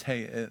came in and says,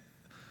 hey,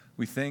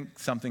 we think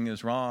something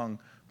is wrong.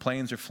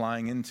 Planes are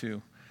flying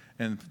into.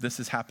 and this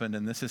has happened,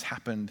 and this has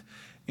happened,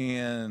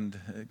 and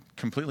it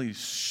completely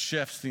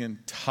shifts the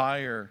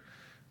entire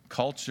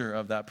culture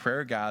of that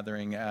prayer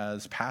gathering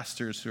as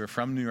pastors who are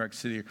from New York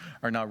City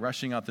are now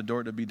rushing out the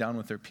door to be down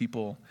with their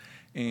people.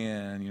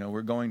 And,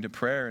 we're going to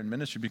prayer and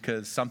ministry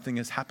because something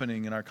is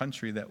happening in our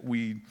country that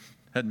we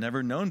had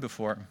never known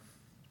before.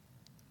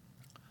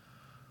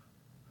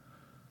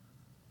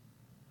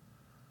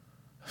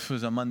 This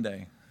was a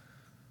Monday.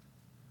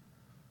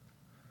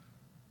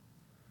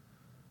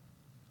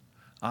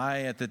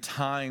 I, at the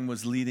time,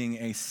 was leading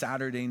a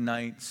Saturday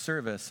night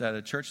service at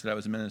a church that I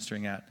was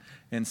ministering at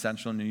in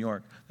central New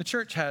York. The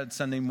church had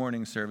Sunday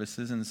morning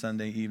services and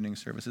Sunday evening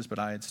services, but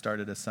I had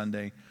started a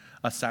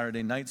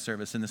Saturday night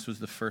service, and this was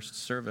the first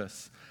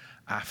service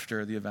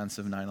after the events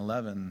of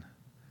 9/11.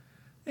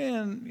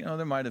 And,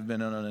 there might have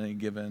been on any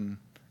given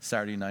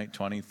Saturday night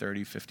 20,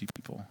 30, 50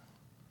 people.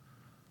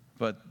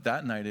 But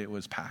that night it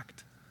was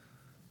packed.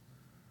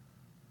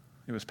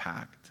 It was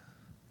packed.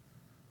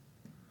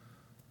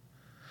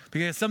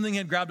 Because something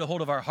had grabbed a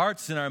hold of our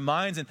hearts and our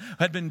minds and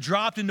had been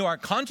dropped into our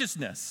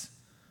consciousness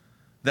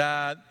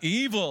that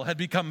evil had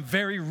become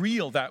very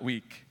real that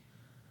week.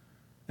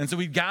 And so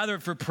we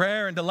gathered for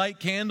prayer and to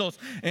light candles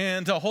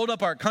and to hold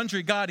up our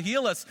country. God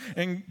heal us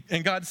and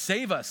God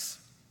save us.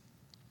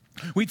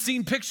 We'd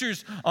seen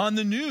pictures on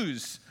the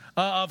news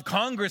of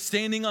Congress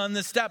standing on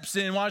the steps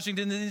in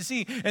Washington,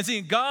 D.C. and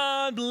saying,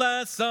 "God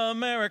bless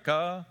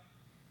America."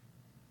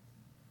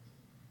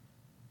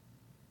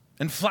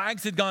 And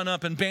flags had gone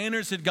up and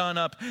banners had gone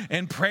up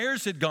and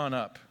prayers had gone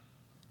up,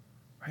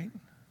 right?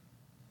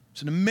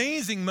 It's an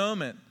amazing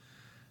moment.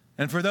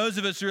 And for those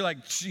of us who are like,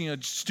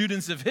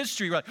 students of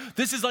history, we're like,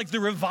 this is like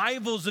the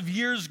revivals of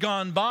years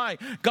gone by.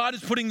 God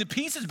is putting the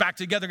pieces back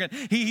together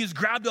again. He's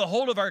grabbed a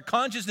hold of our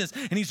consciousness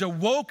and he's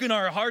awoken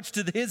our hearts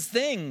to his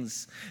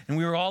things. And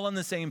we were all on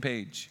the same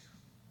page.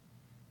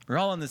 We're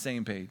all on the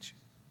same page.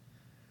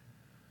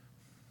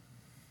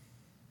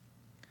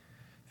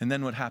 And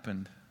then what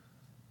happened?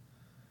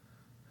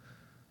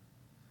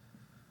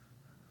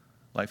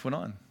 Life went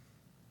on.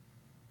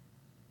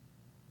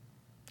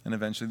 And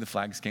eventually the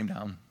flags came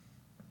down.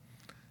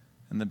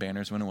 And the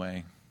banners went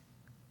away.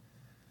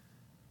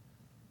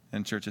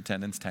 And church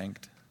attendance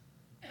tanked.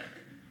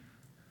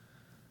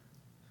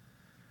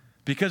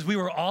 Because we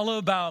were all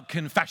about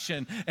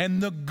confession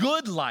and the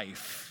good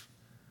life.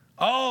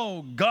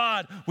 Oh,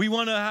 God, we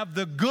want to have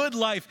the good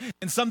life.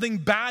 And something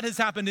bad has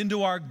happened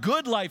into our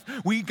good life.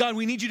 God,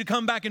 we need you to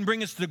come back and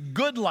bring us the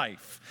good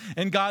life.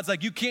 And God's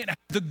like, you can't have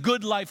the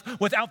good life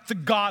without the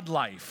God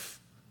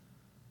life.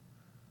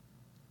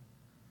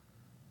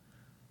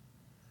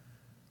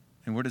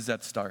 And where does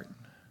that start?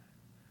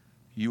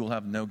 You will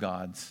have no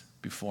gods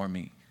before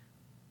me.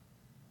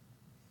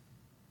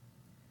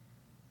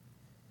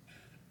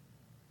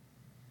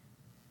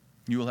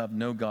 You will have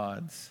no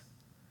gods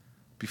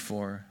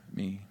before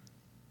me.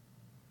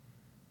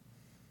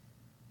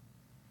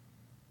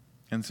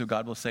 And so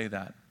God will say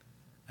that.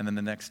 And then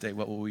the next day,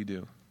 what will we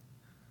do?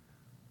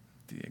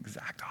 The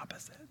exact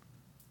opposite,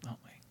 won't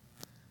we?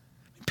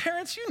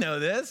 Parents, you know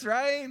this,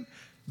 right?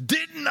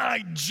 Didn't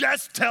I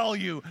just tell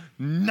you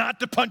not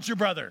to punch your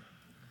brother?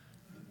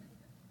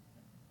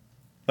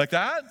 Like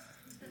that?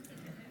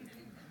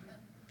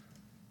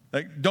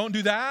 Like, don't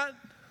do that?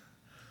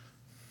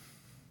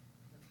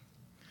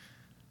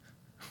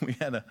 We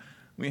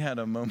had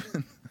a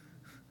moment.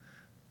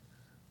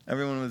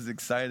 Everyone was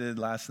excited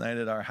last night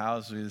at our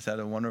house. We just had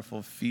a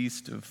wonderful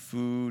feast of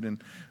food,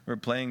 and we're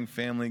playing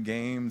family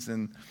games.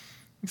 And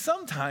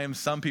sometimes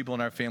some people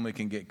in our family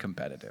can get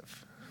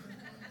competitive.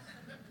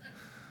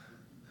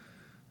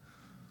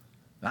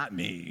 Not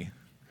me.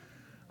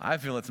 I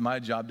feel it's my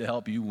job to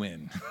help you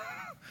win,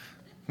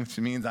 which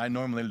means I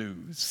normally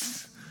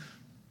lose.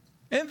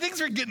 And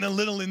things are getting a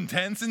little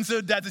intense, and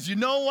so Dad says, you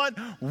know what?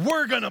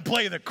 We're going to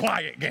play the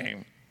quiet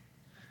game.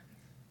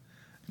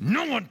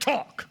 No one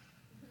talk.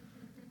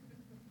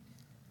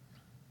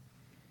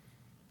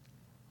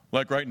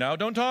 Like right now,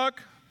 don't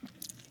talk?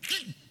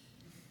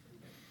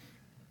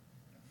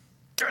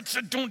 Dad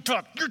said don't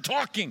talk. You're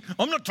talking.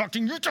 I'm not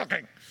talking, you're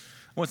talking.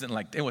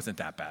 It wasn't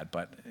that bad,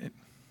 but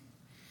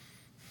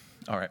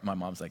all right, my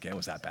mom's like, yeah, it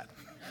was that bad.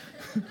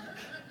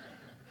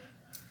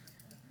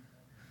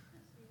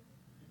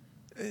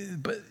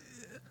 But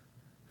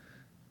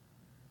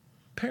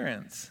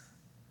parents,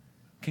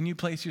 can you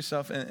place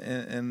yourself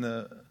in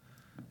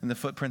the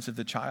footprints of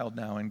the child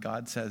now? And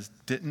God says,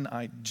 didn't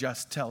I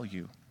just tell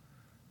you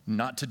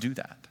not to do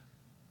that?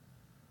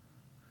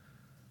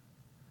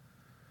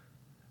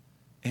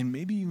 And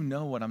maybe you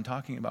know what I'm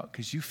talking about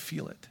because you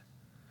feel it.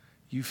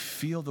 You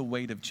feel the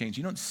weight of change.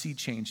 You don't see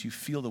change, you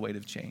feel the weight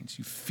of change.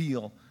 You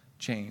feel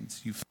change.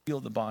 You feel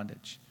the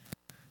bondage.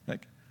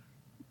 Like,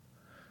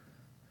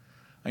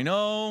 I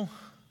know,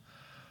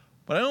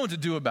 but I don't know what to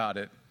do about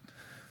it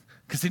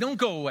because they don't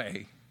go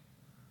away.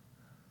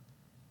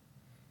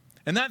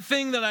 And that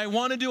thing that I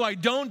want to do, I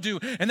don't do.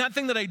 And that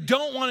thing that I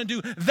don't want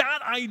to do, that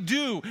I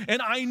do. And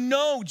I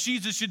know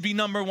Jesus should be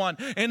number one.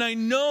 And I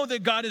know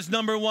that God is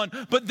number one.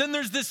 But then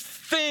there's this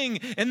thing,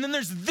 and then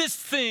there's this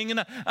thing,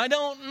 and I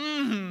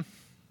don't.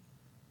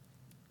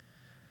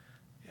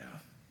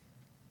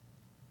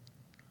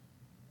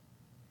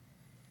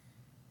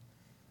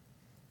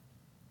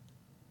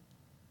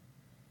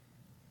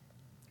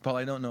 Paul,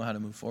 I don't know how to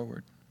move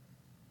forward.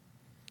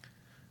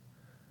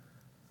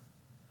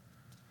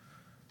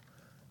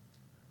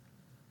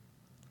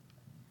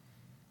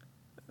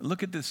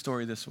 Look at this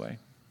story this way.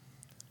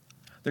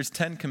 There's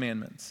 10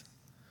 commandments.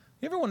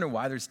 You ever wonder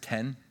why there's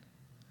 10?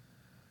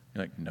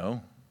 You're like,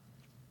 no.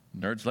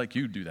 Nerds like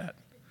you do that.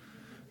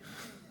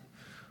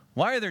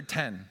 Why are there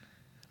 10?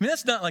 I mean,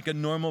 that's not like a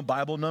normal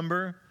Bible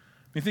number.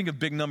 When you think of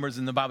big numbers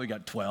in the Bible, you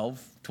got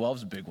 12.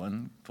 12's a big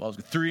one.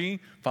 12's 3,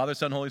 Father,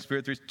 Son, Holy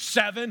Spirit, 3,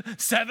 7.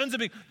 7's a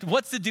big.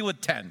 What's the deal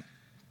with 10?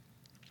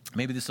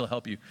 Maybe this will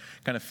help you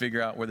kind of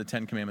figure out where the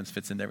 10 commandments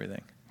fits into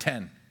everything.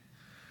 10.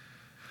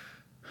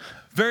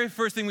 Very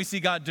first thing we see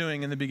God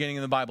doing in the beginning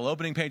of the Bible,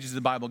 opening pages of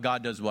the Bible,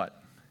 God does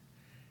what?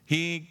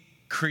 He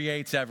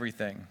creates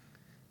everything.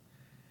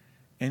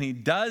 And he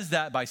does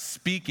that by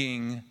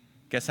speaking,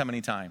 guess how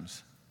many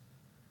times?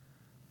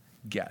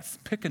 Guess.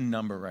 Pick a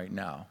number right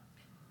now.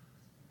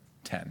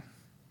 10.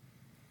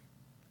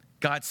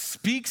 God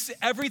speaks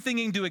everything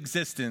into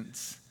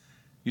existence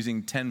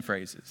using 10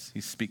 phrases.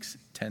 He speaks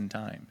 10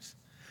 times.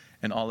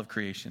 And all of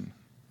creation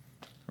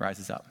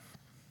rises up.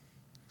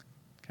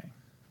 Okay.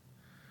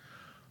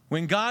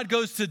 When God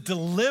goes to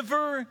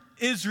deliver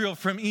Israel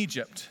from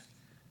Egypt,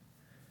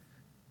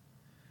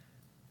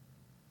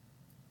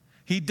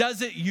 he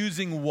does it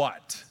using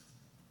what?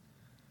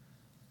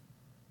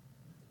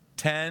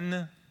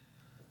 10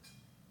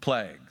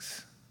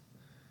 plagues.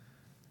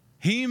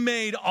 He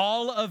made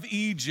all of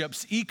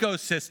Egypt's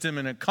ecosystem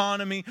and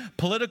economy,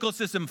 political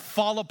system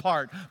fall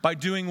apart by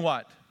doing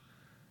what?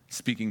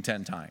 Speaking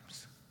 10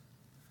 times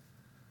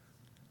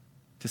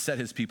to set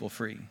his people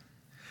free.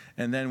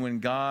 And then when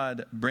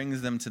God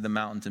brings them to the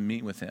mountain to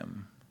meet with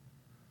him,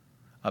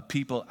 a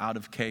people out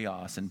of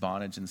chaos and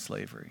bondage and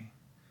slavery,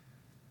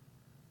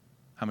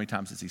 how many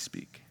times does he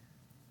speak?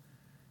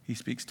 He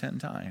speaks 10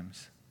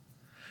 times,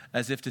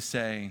 as if to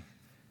say,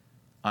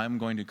 I'm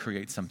going to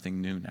create something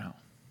new now.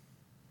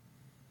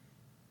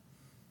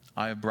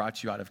 I have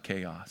brought you out of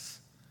chaos.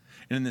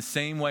 And in the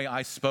same way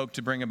I spoke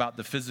to bring about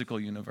the physical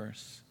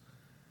universe,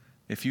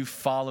 if you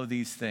follow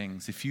these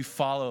things, if you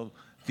follow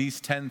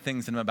these 10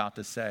 things that I'm about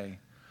to say,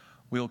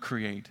 we'll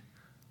create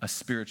a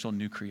spiritual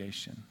new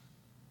creation.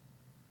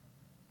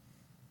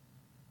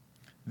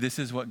 This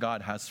is what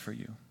God has for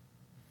you.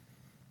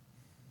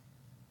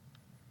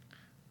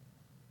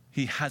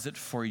 He has it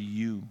for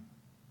you.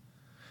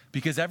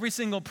 Because every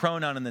single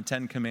pronoun in the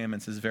 10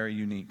 commandments is very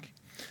unique.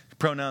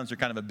 Pronouns are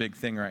kind of a big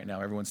thing right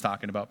now. Everyone's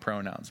talking about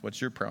pronouns. What's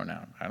your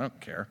pronoun? I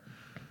don't care.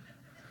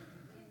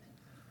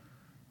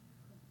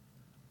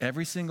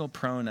 Every single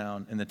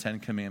pronoun in the 10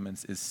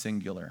 commandments is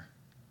singular.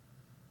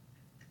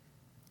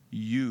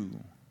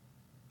 You,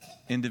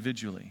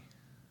 individually.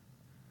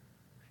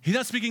 He's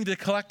not speaking to the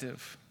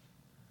collective.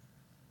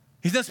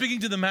 He's not speaking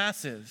to the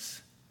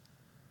masses.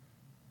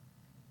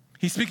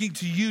 He's speaking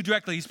to you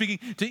directly. He's speaking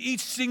to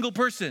each single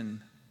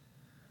person.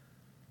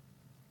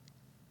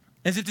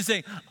 As if to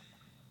say,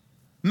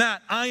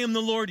 Matt, I am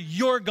the Lord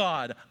your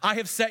God. I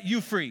have set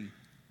you free.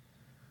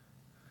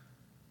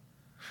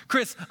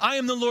 Chris, I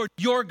am the Lord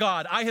your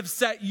God. I have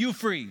set you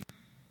free.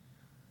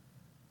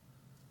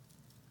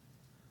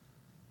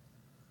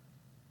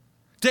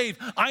 Dave,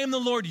 I am the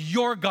Lord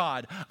your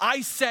God.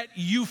 I set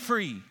you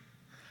free.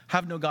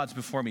 Have no gods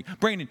before me.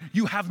 Brandon,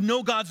 you have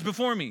no gods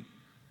before me.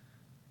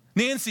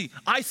 Nancy,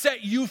 I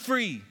set you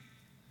free.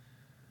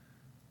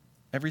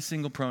 Every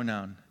single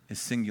pronoun is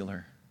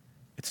singular.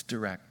 It's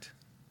direct.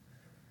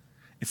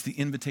 It's the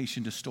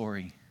invitation to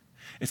story.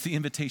 It's the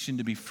invitation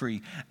to be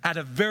free at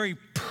a very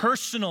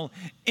personal,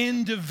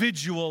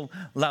 individual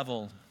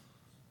level.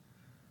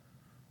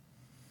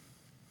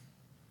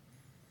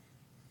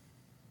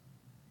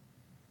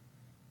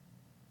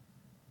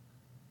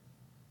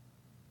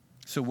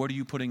 So what are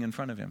you putting in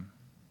front of him?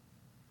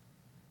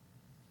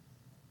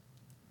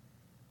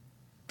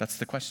 That's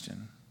the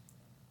question.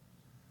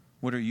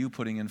 What are you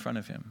putting in front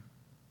of him?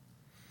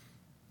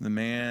 The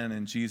man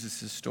in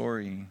Jesus'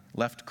 story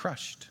left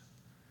crushed.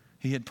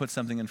 He had put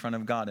something in front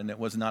of God, and it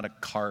was not a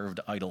carved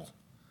idol.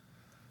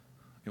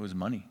 It was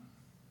money.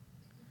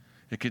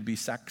 It could be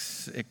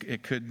sex.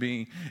 It could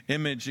be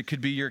image. It could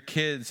be your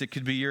kids. It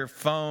could be your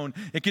phone.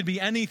 It could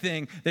be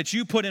anything that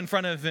you put in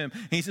front of him.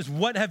 And he says,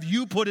 what have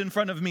you put in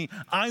front of me?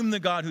 I'm the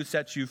God who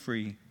sets you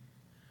free.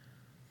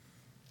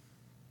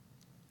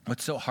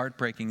 What's so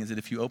heartbreaking is that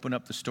if you open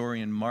up the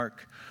story in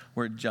Mark,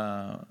 where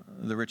the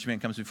rich man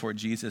comes before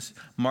Jesus,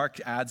 Mark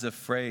adds a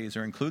phrase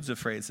or includes a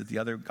phrase that the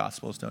other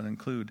Gospels don't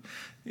include.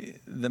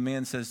 The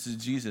man says to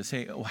Jesus,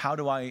 hey, how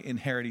do I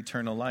inherit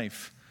eternal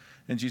life?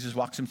 And Jesus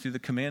walks him through the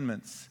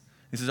commandments.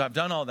 He says, I've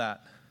done all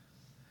that.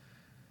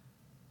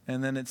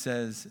 And then it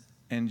says,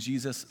 and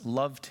Jesus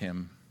loved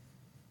him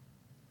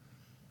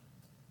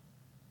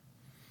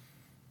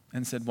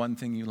and said, one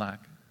thing you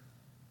lack.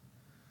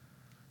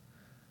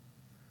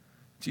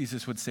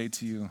 Jesus would say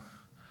to you,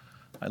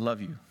 I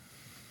love you.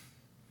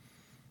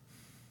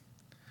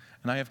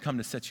 And I have come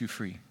to set you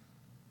free.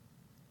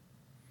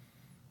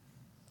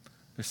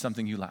 There's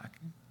something you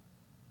lack.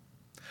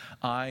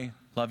 I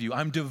love you.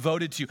 I'm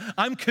devoted to you.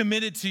 I'm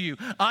committed to you.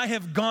 I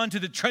have gone to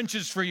the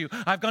trenches for you.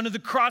 I've gone to the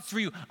cross for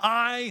you.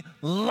 I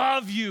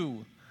love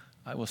you.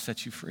 I will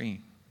set you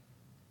free.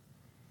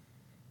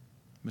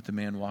 But the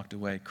man walked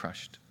away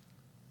crushed.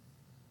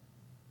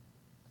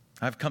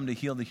 I've come to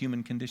heal the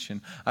human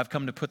condition. I've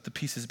come to put the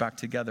pieces back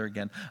together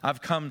again.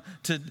 I've come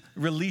to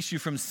release you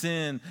from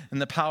sin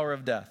and the power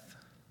of death.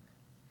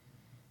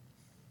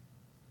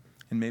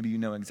 And maybe you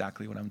know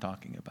exactly what I'm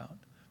talking about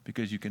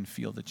because you can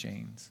feel the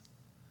chains.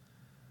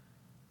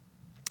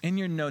 In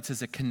your notes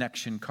is a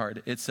connection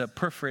card. It's a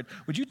perforate.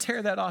 Would you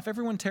tear that off?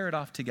 Everyone tear it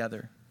off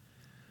together.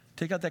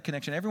 Take out that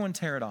connection. Everyone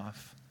tear it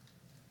off.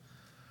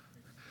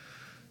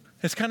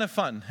 It's kind of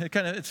fun.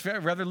 It's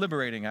rather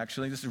liberating,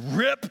 actually. Just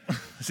rip.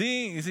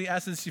 See,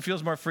 Essence, she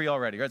feels more free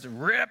already. Right? So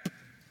rip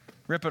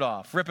it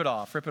off, rip it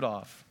off, rip it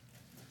off.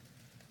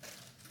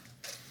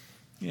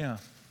 Yeah.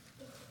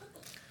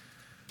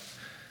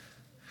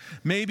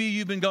 Maybe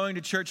you've been going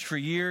to church for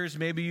years.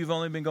 Maybe you've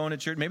only been going to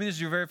church. Maybe this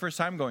is your very first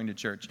time going to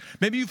church.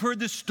 Maybe you've heard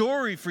this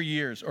story for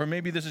years, or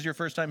maybe this is your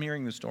first time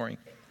hearing the story.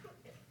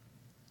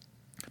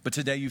 But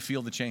today you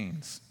feel the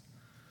chains.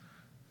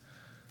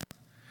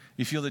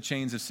 You feel the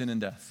chains of sin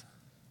and death.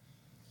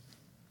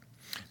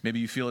 Maybe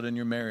you feel it in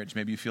your marriage.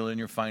 Maybe you feel it in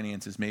your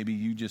finances. Maybe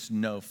you just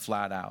know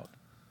flat out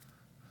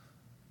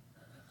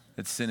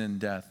that sin and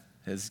death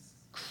has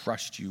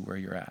crushed you where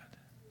you're at.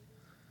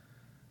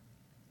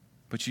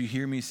 But you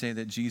hear me say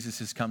that Jesus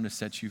has come to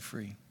set you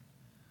free.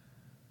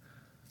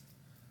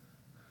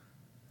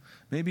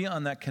 Maybe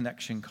on that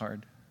connection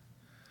card,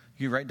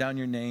 you write down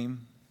your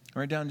name,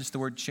 write down just the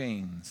word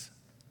chains.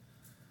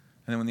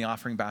 And then when the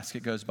offering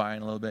basket goes by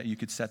in a little bit, you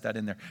could set that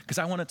in there. Because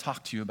I want to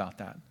talk to you about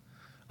that.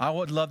 I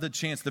would love the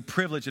chance, the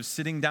privilege of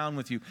sitting down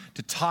with you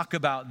to talk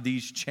about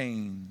these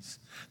chains.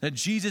 That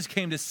Jesus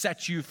came to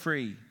set you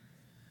free.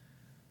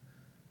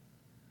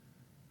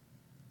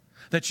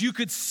 That you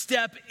could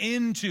step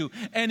into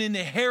an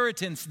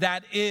inheritance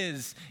that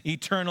is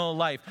eternal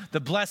life, the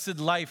blessed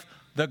life,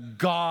 the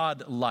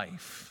God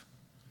life.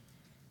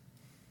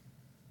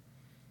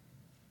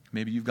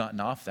 Maybe you've gotten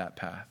off that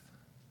path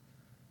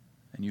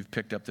and you've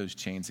picked up those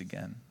chains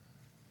again.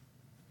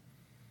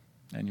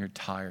 And you're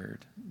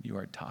tired, you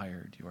are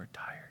tired, you are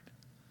tired.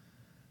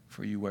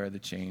 For you wear the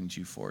chains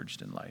you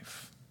forged in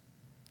life,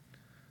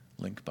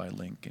 link by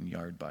link and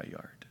yard by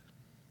yard.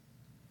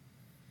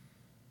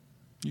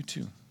 You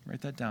too.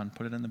 Write that down.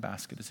 Put it in the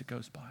basket as it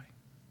goes by.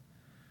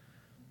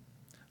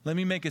 Let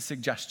me make a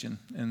suggestion,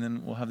 and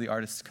then we'll have the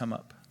artists come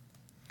up.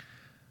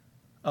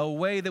 A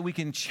way that we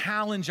can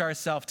challenge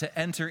ourselves to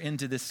enter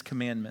into this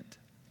commandment.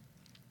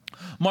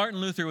 Martin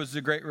Luther was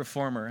a great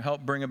reformer,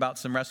 helped bring about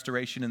some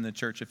restoration in the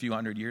church a few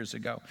hundred years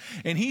ago.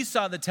 And he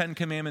saw the Ten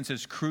Commandments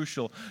as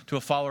crucial to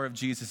a follower of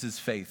Jesus'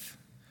 faith.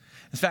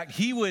 In fact,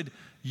 he would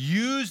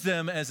use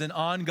them as an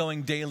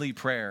ongoing daily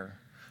prayer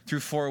through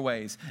 4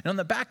 ways. And on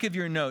the back of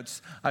your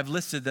notes, I've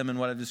listed them in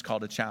what I've just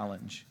called a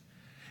challenge.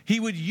 He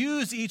would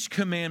use each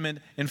commandment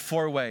in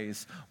 4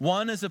 ways.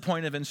 One is a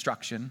point of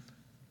instruction.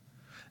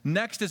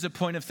 Next is a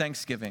point of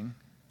thanksgiving.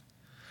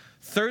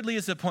 Thirdly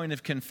is a point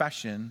of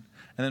confession.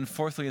 And then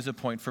fourthly is a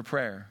point for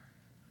prayer.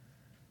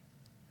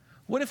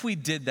 What if we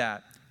did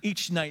that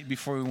each night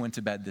before we went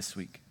to bed this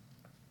week?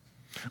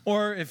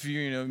 Or if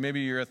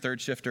maybe you're a third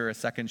shifter or a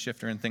second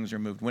shifter and things are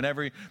moved.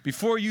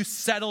 Before you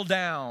settle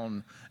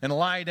down and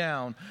lie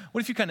down,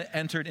 what if you kind of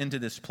entered into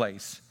this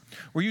place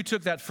where you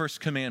took that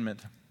first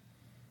commandment?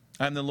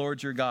 I'm the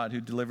Lord your God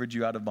who delivered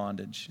you out of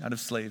bondage, out of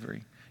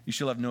slavery. You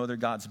shall have no other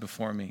gods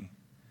before me.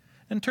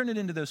 And turn it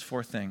into those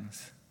 4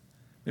 things.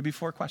 Maybe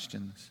 4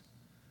 questions.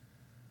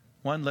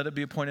 1, let it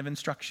be a point of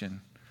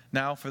instruction.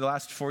 Now, for the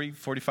last 40,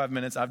 45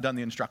 minutes, I've done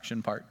the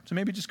instruction part. So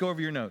maybe just go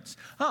over your notes.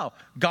 Oh,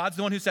 God's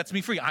the one who sets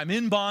me free. I'm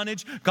in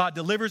bondage. God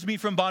delivers me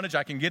from bondage.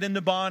 I can get into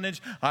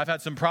bondage. I've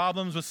had some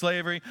problems with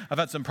slavery. I've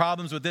had some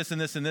problems with this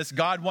and this and this.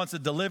 God wants to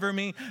deliver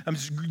me. I'm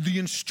just the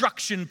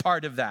instruction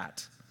part of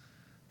that.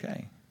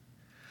 Okay.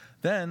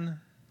 Then,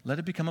 let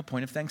it become a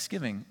point of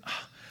thanksgiving.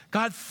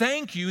 God,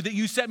 thank you that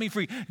you set me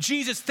free.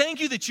 Jesus,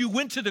 thank you that you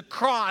went to the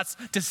cross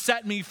to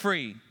set me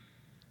free.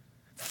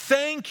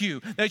 Thank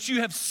you that you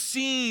have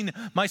seen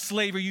my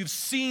slavery. You've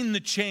seen the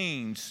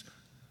chains.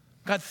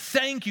 God,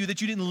 thank you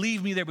that you didn't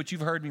leave me there, but you've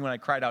heard me when I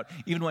cried out,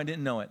 even when I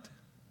didn't know it.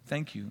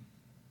 Thank you.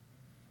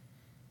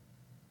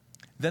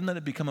 Then let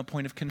it become a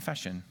point of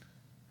confession.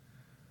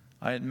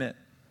 I admit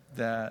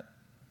that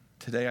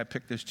today I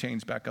picked those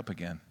chains back up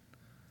again.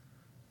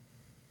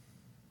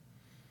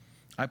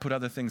 I put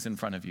other things in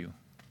front of you.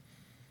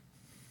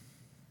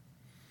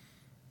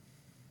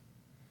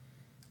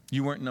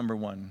 You weren't number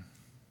one.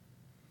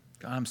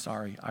 God, I'm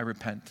sorry. I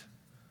repent.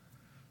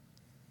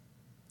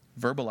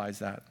 Verbalize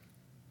that.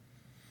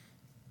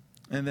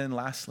 And then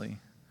lastly,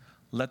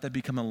 let that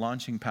become a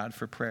launching pad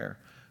for prayer.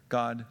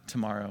 God,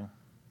 tomorrow,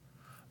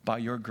 by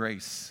your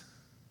grace,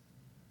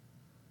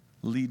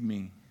 lead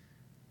me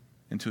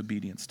into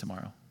obedience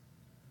tomorrow,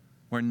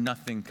 where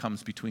nothing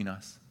comes between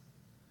us.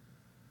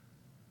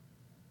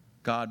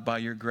 God, by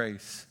your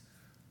grace,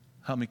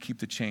 help me keep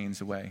the chains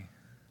away.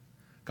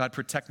 God,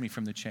 protect me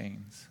from the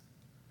chains.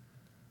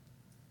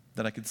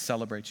 that I could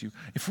celebrate you.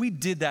 If we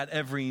did that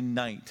every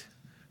night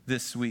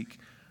this week,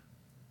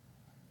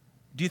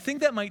 do you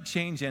think that might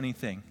change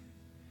anything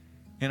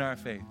in our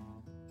faith?